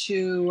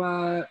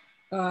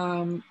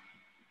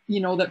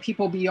that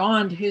people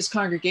beyond his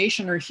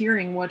congregation are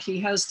hearing what he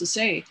has to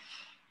say.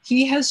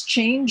 He has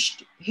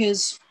changed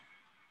his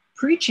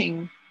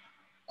preaching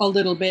a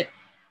little bit.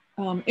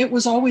 It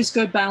was always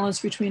good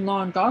balance between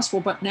law and gospel,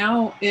 but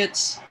now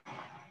it's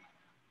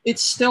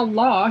it's still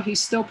law. He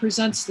still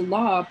presents the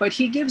law, but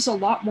he gives a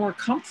lot more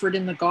comfort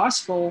in the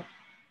gospel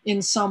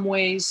in some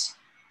ways,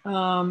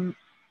 because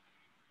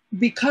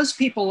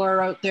people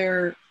are out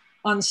there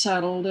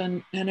unsettled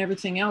and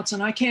everything else.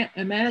 And I can't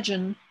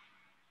imagine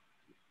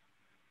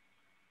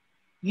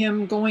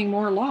him going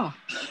more law,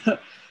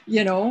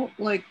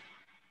 like,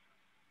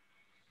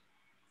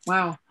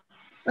 wow.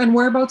 And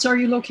whereabouts are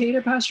you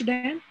located, Pastor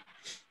Dan?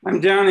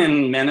 I'm down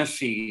in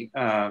Menifee,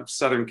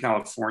 Southern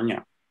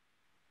California.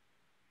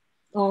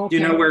 Oh, okay.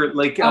 Do you know where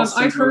Lake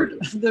Elston? I've heard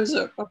there's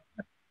a.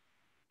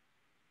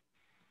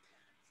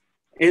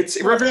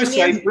 It's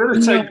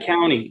Riverside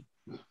County.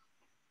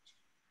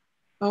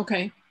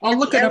 Okay, I'll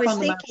look it up on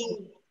the map.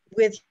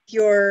 With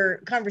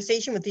your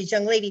conversation with this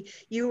young lady,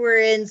 you were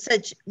in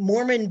such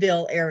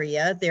Mormonville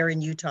area there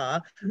in Utah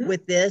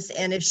with this,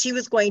 and if she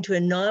was going to a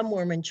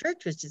non-Mormon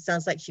church, which it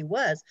sounds like she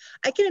was,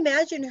 I can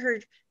imagine her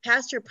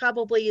pastor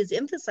probably is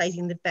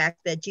emphasizing the fact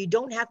that you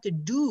don't have to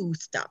do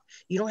stuff.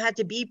 You don't have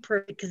to be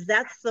perfect, because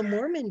that's the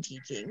Mormon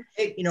teaching,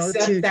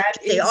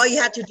 say all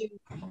you have to do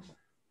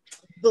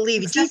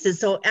believe in Jesus.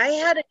 So I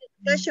had a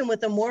discussion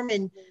with a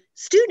Mormon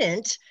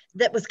student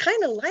that was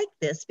kind of like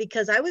this,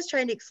 because I was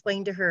trying to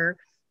explain to her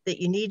that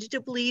you needed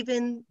to believe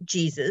in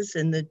Jesus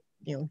and the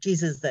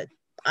Jesus that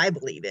I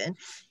believe in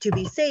to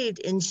be saved.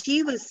 And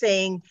she was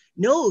saying,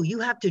 no, you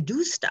have to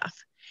do stuff.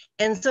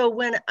 And so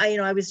when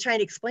I was trying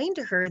to explain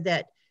to her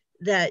that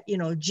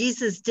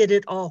Jesus did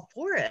it all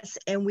for us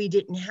and we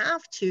didn't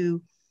have to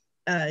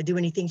do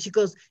anything, she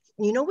goes,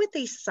 you know what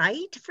they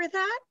cite for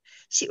that?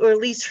 Or at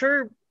least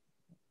her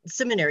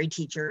seminary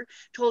teacher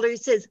told her, he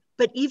says,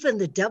 but even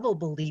the devil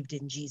believed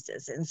in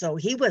Jesus, and so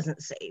he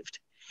wasn't saved.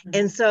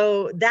 And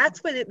so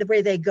that's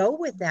where they go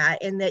with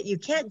that, and that you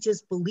can't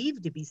just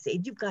believe to be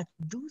saved, you've got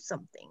to do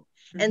something.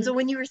 And so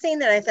when you were saying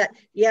that, I thought,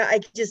 yeah, I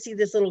could just see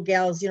this little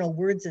gal's,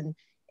 words and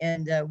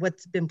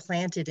what's been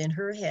planted in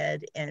her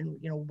head, and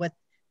what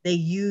they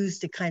use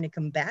to kind of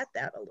combat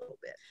that a little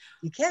bit.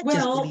 You can't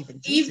just believe in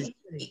Jesus.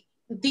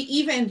 The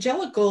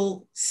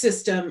evangelical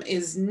system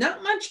is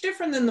not much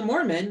different than the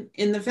Mormon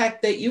in the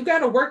fact that you got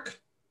to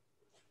work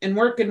and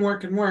work and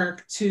work and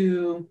work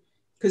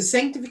because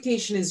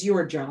sanctification is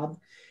your job,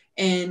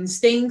 and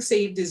staying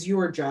saved is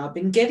your job,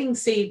 and getting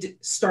saved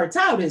starts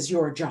out as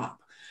your job.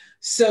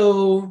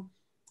 So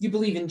you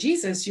believe in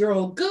Jesus, you're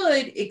all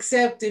good,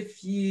 except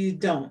if you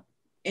don't.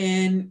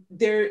 And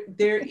there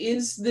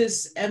is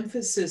this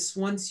emphasis,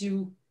 once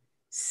you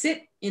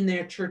sit in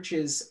their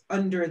churches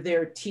under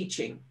their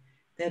teaching,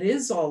 that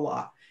is all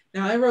law.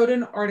 Now, I wrote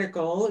an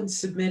article and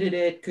submitted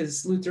it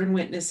because Lutheran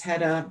Witness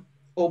had a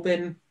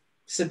open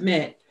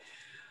submit.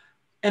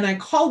 And I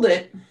called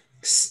it,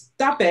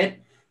 Stop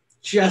It,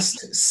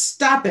 Just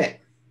Stop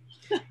It.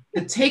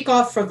 The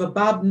takeoff of a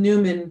Bob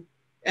Newman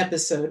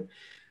episode.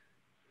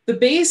 The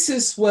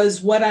basis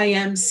was what I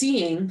am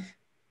seeing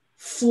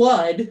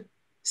flood,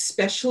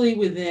 especially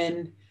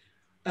within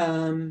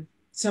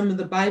some of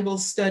the Bible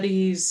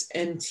studies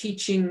and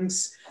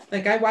teachings.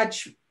 Like, I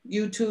watch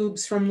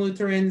YouTubes from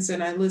Lutherans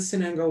and I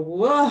listen and go,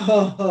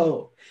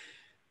 whoa,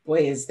 boy,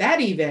 is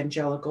that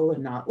evangelical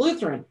and not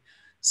Lutheran.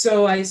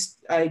 So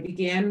I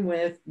began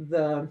with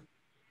the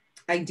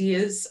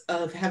ideas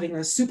of having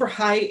a super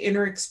high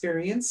inner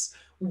experience.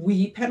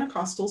 We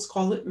Pentecostals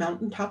call it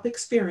mountaintop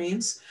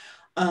experience.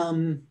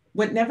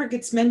 What never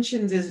gets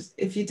mentioned is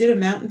if you did a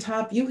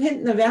mountaintop, you hit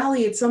in the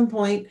valley at some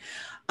point.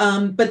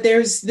 But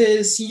there's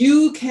this,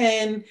 you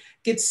can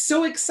get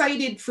so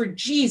excited for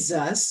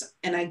Jesus,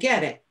 and I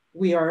get it.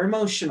 We are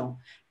emotional.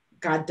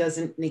 God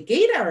doesn't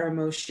negate our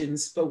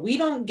emotions, but we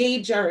don't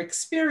gauge our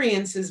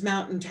experience as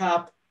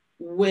mountaintop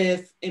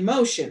with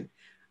emotion.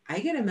 I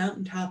get a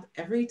mountaintop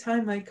every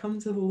time I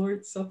come to the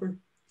Lord's Supper.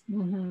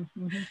 Mm-hmm,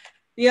 mm-hmm.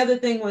 The other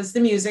thing was the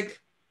music.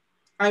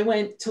 I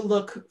went to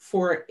look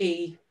for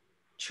a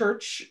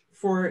church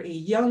for a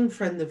young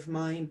friend of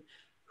mine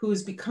who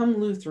has become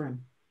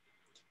Lutheran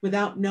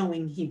without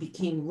knowing he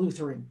became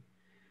Lutheran.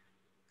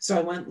 So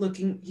I went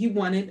looking, he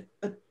wanted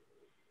a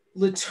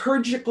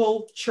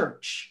liturgical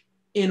church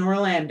in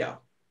Orlando.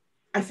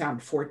 I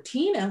found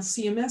 14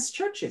 LCMS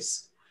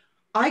churches.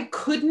 I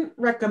couldn't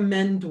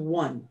recommend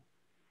one.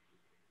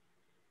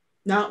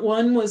 Not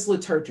one was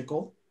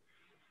liturgical.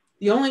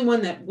 The only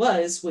one that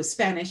was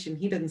Spanish, and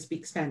he doesn't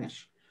speak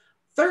Spanish.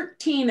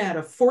 13 out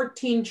of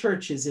 14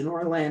 churches in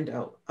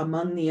Orlando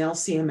among the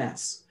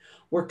LCMS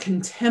were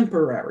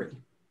contemporary,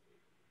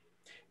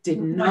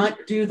 did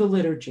not do the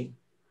liturgy.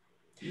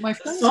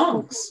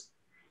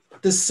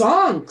 The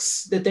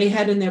songs that they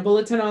had in their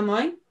bulletin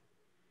online,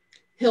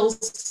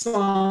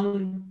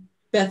 Hillsong,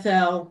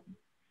 Bethel,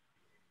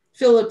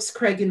 Phillips,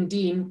 Craig and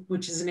Dean,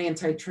 which is an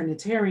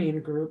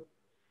anti-Trinitarian group,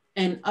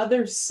 and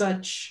other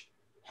such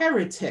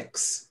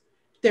heretics.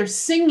 They're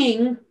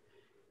singing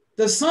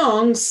the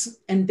songs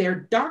and their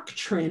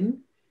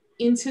doctrine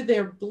into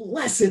their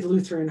blessed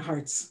Lutheran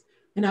hearts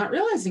and not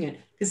realizing it,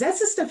 because that's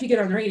the stuff you get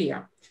on the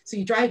radio. So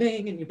you're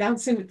driving and you're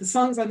bouncing with the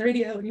songs on the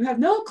radio and you have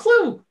no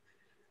clue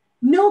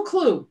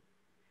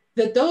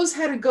that those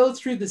had to go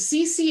through the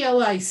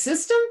CCLI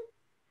system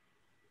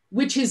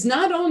which is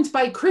not owned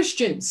by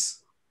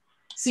Christians.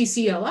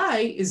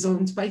 CCLI is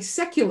owned by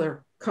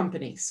secular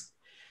companies.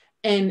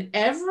 And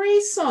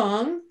every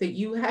song that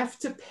you have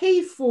to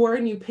pay for,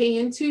 and you pay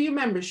into your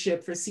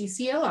membership for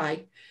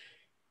CCLI,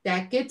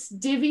 that gets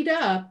divvied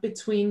up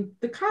between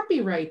the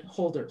copyright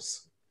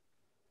holders.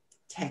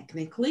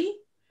 Technically,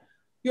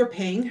 you're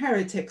paying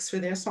heretics for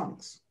their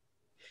songs.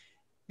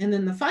 And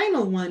then the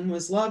final one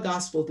was law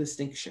gospel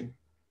distinction.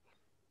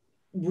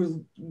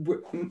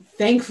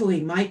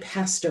 Thankfully, my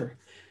pastor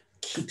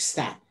keeps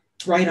that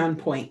right on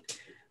point.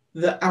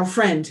 Our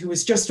friend who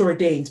was just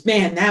ordained,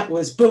 man, that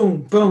was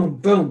boom, boom,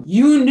 boom.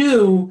 You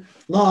knew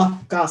law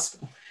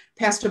gospel.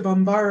 Pastor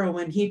Bombaro,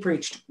 when he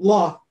preached,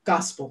 law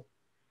gospel.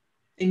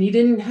 And he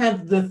didn't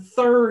have the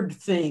third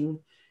thing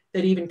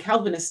that even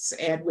Calvinists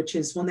add, which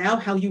is, well, now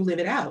how you live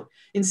it out.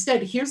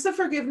 Instead, here's the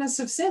forgiveness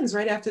of sins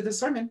right after the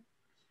sermon,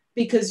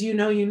 because you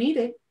know you need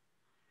it.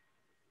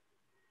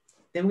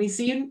 Then we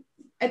see you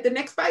at the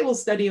next Bible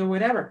study or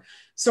whatever.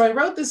 So I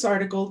wrote this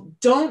article.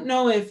 Don't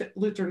know if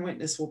Lutheran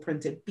Witness will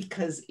print it,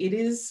 because it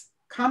is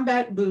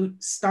combat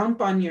boot,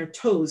 stomp on your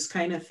toes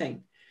kind of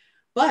thing.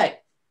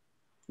 But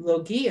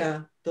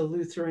Logia, the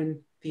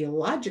Lutheran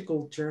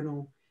Theological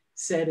Journal,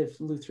 said if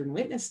Lutheran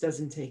Witness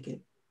doesn't take it,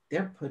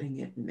 they're putting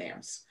it in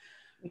theirs.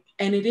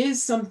 And it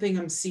is something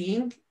I'm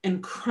seeing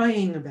and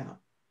crying about.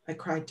 I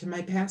cried to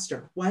my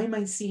pastor, why am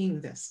I seeing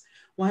this?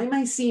 Why am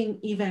I seeing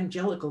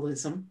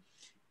evangelicalism?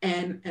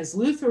 And as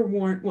Luther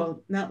warned,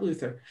 well, not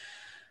Luther,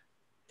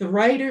 the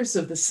writers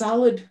of the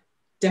Solid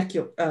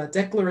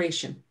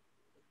Declaration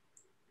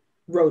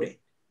wrote it.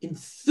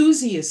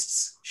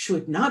 Enthusiasts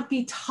should not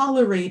be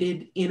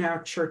tolerated in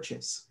our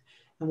churches.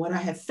 And what I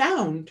have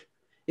found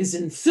is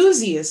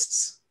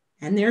enthusiasts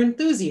and their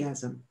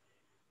enthusiasm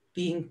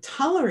being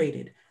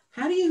tolerated.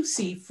 How do you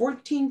see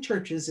 14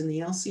 churches in the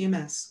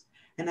LCMS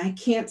and I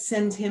can't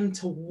send him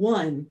to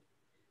one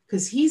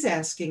because he's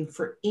asking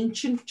for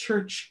ancient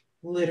church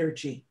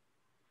liturgy,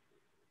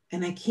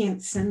 and I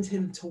can't send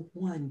him to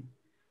one?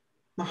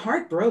 My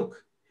heart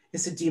broke. I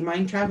said, do you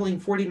mind traveling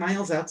 40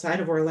 miles outside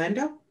of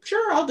Orlando?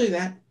 Sure, I'll do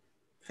that.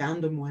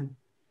 Found him one.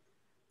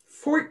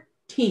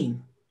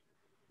 14,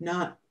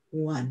 not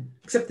one,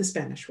 except the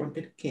Spanish one,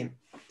 but it came.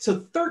 So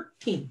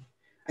 13.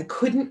 I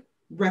couldn't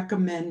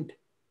recommend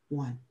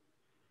one.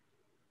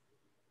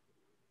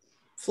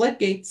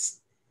 Floodgates.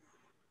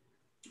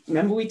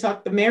 Remember we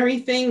talked the Mary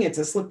thing? It's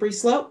a slippery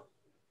slope.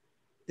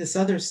 This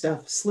other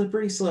stuff,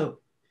 slippery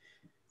slope.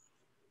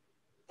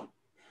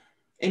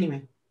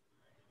 Anyway.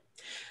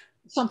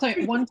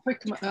 One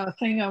quick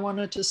thing I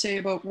wanted to say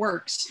about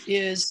works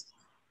is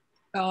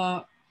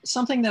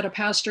something that a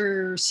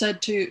pastor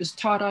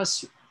taught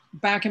us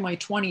back in my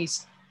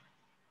 20s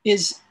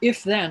is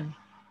if then,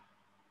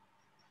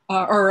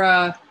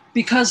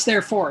 because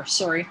therefore,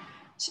 sorry.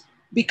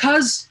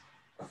 Because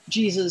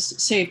Jesus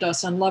saved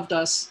us and loved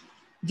us,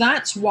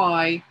 that's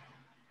why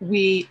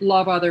we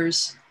love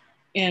others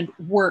and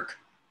work.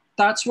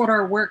 That's what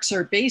our works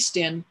are based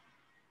in,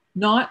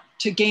 not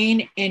to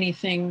gain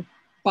anything,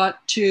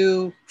 but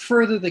to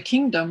further the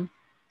kingdom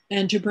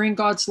and to bring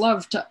God's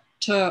love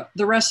to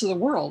the rest of the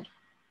world.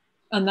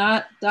 And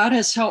that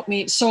has helped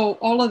me. So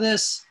all of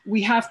this,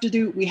 we have to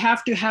do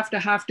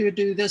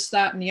this,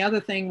 that, and the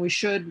other thing, we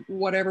should,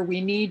 whatever we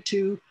need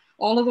to,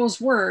 all of those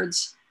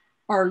words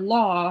are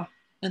law,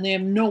 and they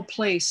have no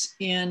place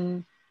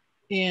in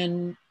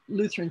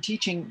Lutheran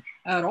teaching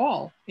at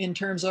all in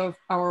terms of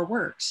our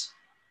works.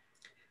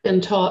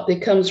 And taught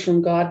that comes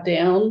from God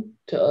down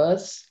to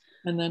us,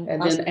 and then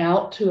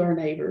out to our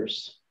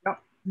neighbors.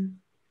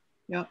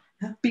 Yep.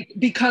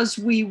 Because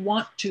we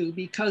want to,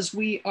 because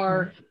we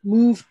are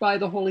moved by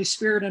the Holy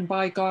Spirit and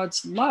by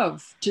God's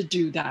love to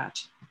do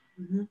that.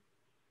 Mm-hmm.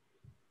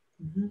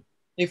 Mm-hmm.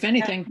 If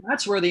anything,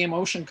 that's where the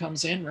emotion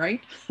comes in,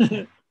 right?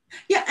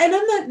 Yeah, and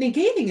I'm not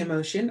negating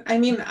emotion. I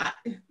mean,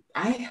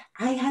 I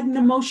had an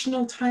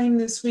emotional time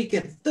this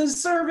weekend. The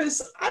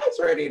service, I was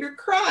ready to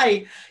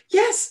cry.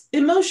 Yes,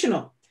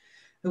 emotional.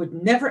 I would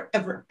never,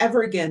 ever,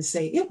 ever again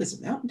say it was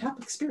a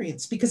mountaintop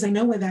experience, because I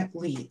know where that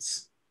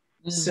leads.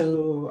 Mm.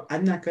 So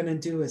I'm not going to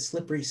do a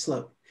slippery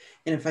slope.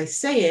 And if I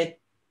say it,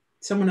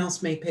 someone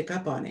else may pick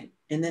up on it.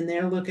 And then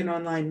they're looking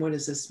online, what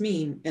does this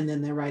mean? And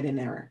then they write an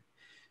error.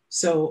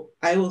 So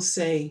I will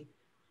say,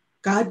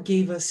 God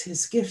gave us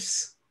his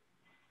gifts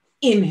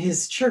in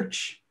his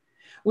church,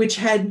 which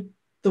had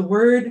the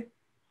word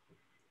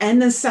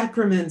and the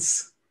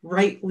sacraments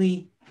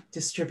rightly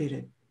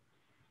distributed.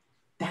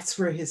 That's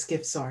where his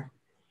gifts are.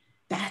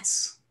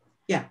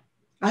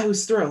 I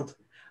was thrilled.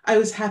 I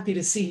was happy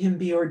to see him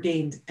be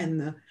ordained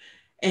and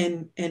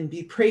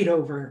be prayed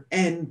over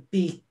and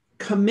be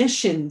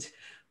commissioned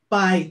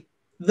by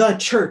the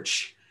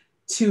church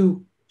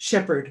to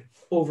shepherd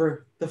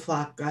over the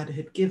flock God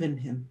had given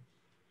him.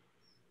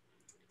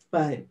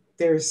 But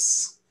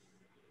there's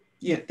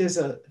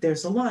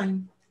a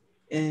line,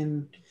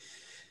 and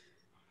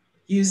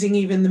using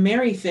even the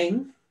Mary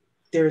thing,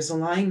 there's a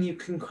line you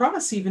can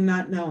cross even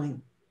not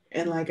knowing.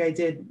 And like I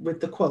did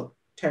with the quote,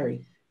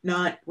 Terry,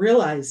 not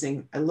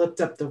realizing, I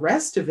looked up the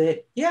rest of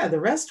it. Yeah, the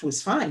rest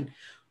was fine.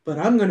 but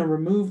I'm going to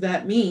remove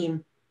that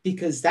meme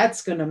because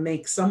that's going to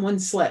make someone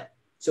slip.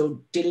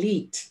 So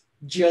delete,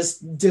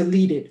 just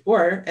delete it.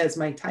 Or as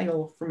my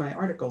title for my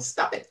article,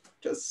 stop it,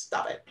 just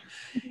stop it.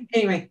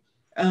 Anyway,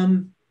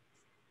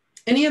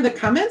 any other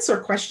comments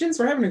or questions?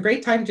 We're having a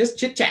great time just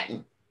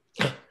chit-chatting.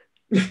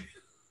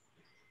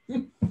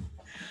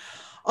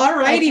 All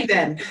righty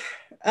then.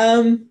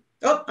 Oh,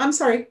 I'm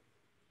sorry.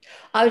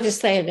 I was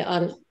just saying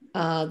on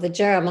the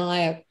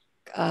Jeremiah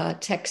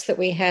text that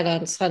we had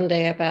on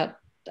Sunday about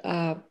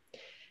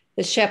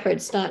the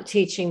shepherds not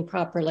teaching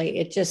properly.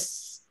 It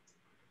just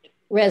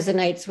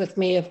resonates with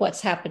me of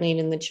what's happening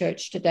in the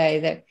church today,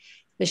 that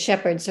the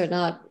shepherds are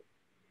not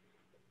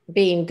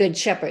being good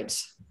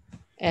shepherds.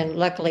 And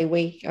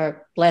luckily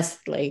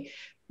blessedly,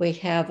 we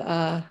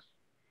have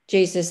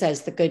Jesus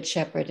as the good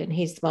shepherd, and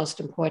he's the most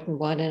important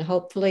one. And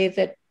hopefully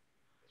that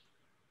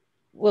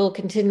we'll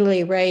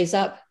continually raise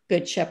up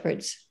good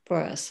shepherds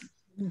for us.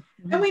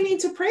 And we need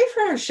to pray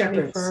for our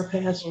shepherds. Pray for our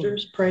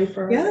pastors. Pray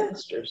for our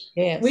pastors.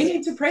 Yes. We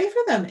need to pray for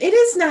them. It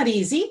is not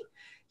easy.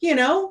 You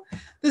know,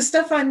 the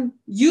stuff on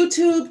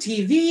YouTube,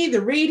 TV,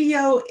 the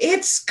radio,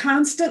 it's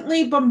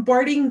constantly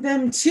bombarding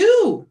them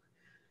too.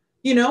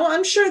 You know,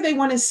 I'm sure they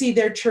want to see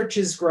their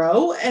churches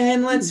grow.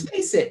 And let's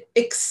face it,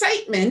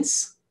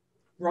 excitements,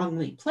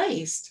 wrongly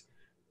placed,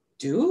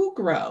 do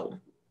grow.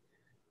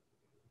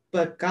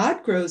 But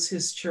God grows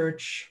his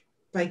church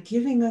by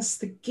giving us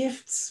the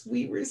gifts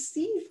we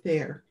receive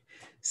there.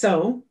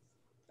 So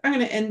I'm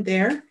going to end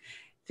there.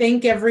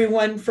 Thank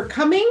everyone for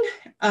coming.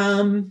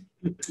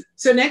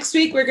 So next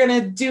week, we're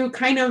going to do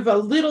kind of a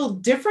little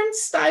different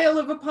style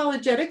of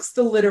apologetics,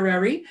 the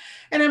literary.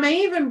 And I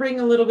may even bring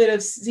a little bit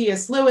of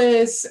C.S.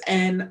 Lewis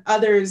and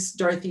others,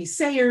 Dorothy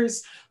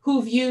Sayers,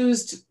 who've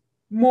used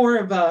more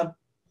of a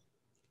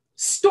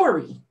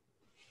story.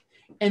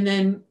 And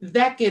then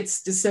that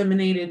gets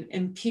disseminated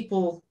and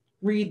people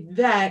read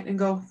that and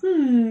go,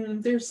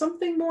 there's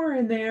something more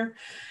in there.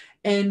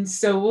 And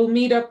so we'll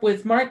meet up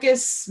with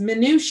Marcus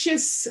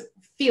Minucius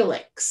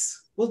Felix.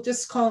 We'll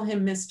just call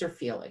him Mr.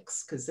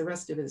 Felix because the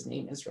rest of his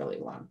name is really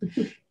long.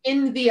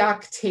 In the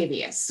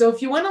Octavius. So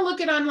if you want to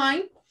look it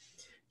online,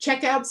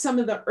 check out some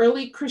of the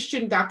early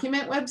Christian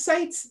document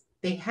websites.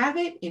 They have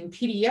it in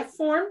PDF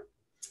form.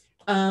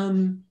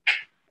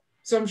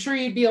 So I'm sure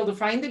you'd be able to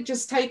find it.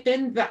 Just type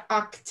in the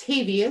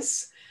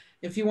Octavius.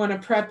 If you want to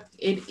prep,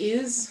 it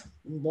is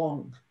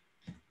long,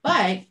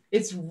 but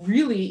it's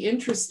really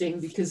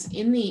interesting because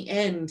in the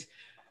end,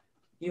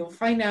 you'll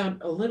find out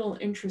a little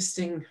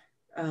interesting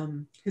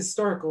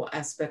historical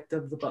aspect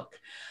of the book.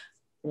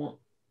 Won't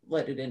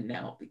let it in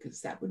now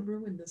because that would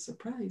ruin the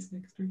surprise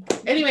next week.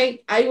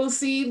 Anyway, I will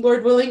see,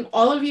 Lord willing,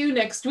 all of you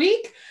next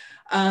week.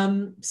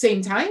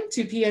 Same time,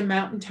 2 p.m.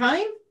 Mountain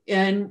Time.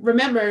 And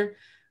remember,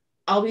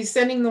 I'll be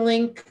sending the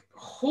link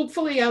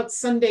hopefully out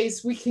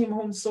Sundays. We came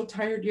home so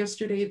tired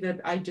yesterday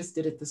that I just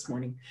did it this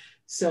morning.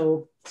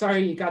 So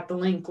sorry you got the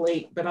link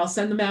late, but I'll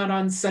send them out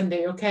on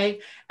Sunday,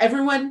 okay?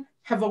 Everyone,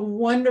 have a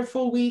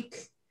wonderful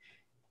week.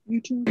 You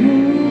too.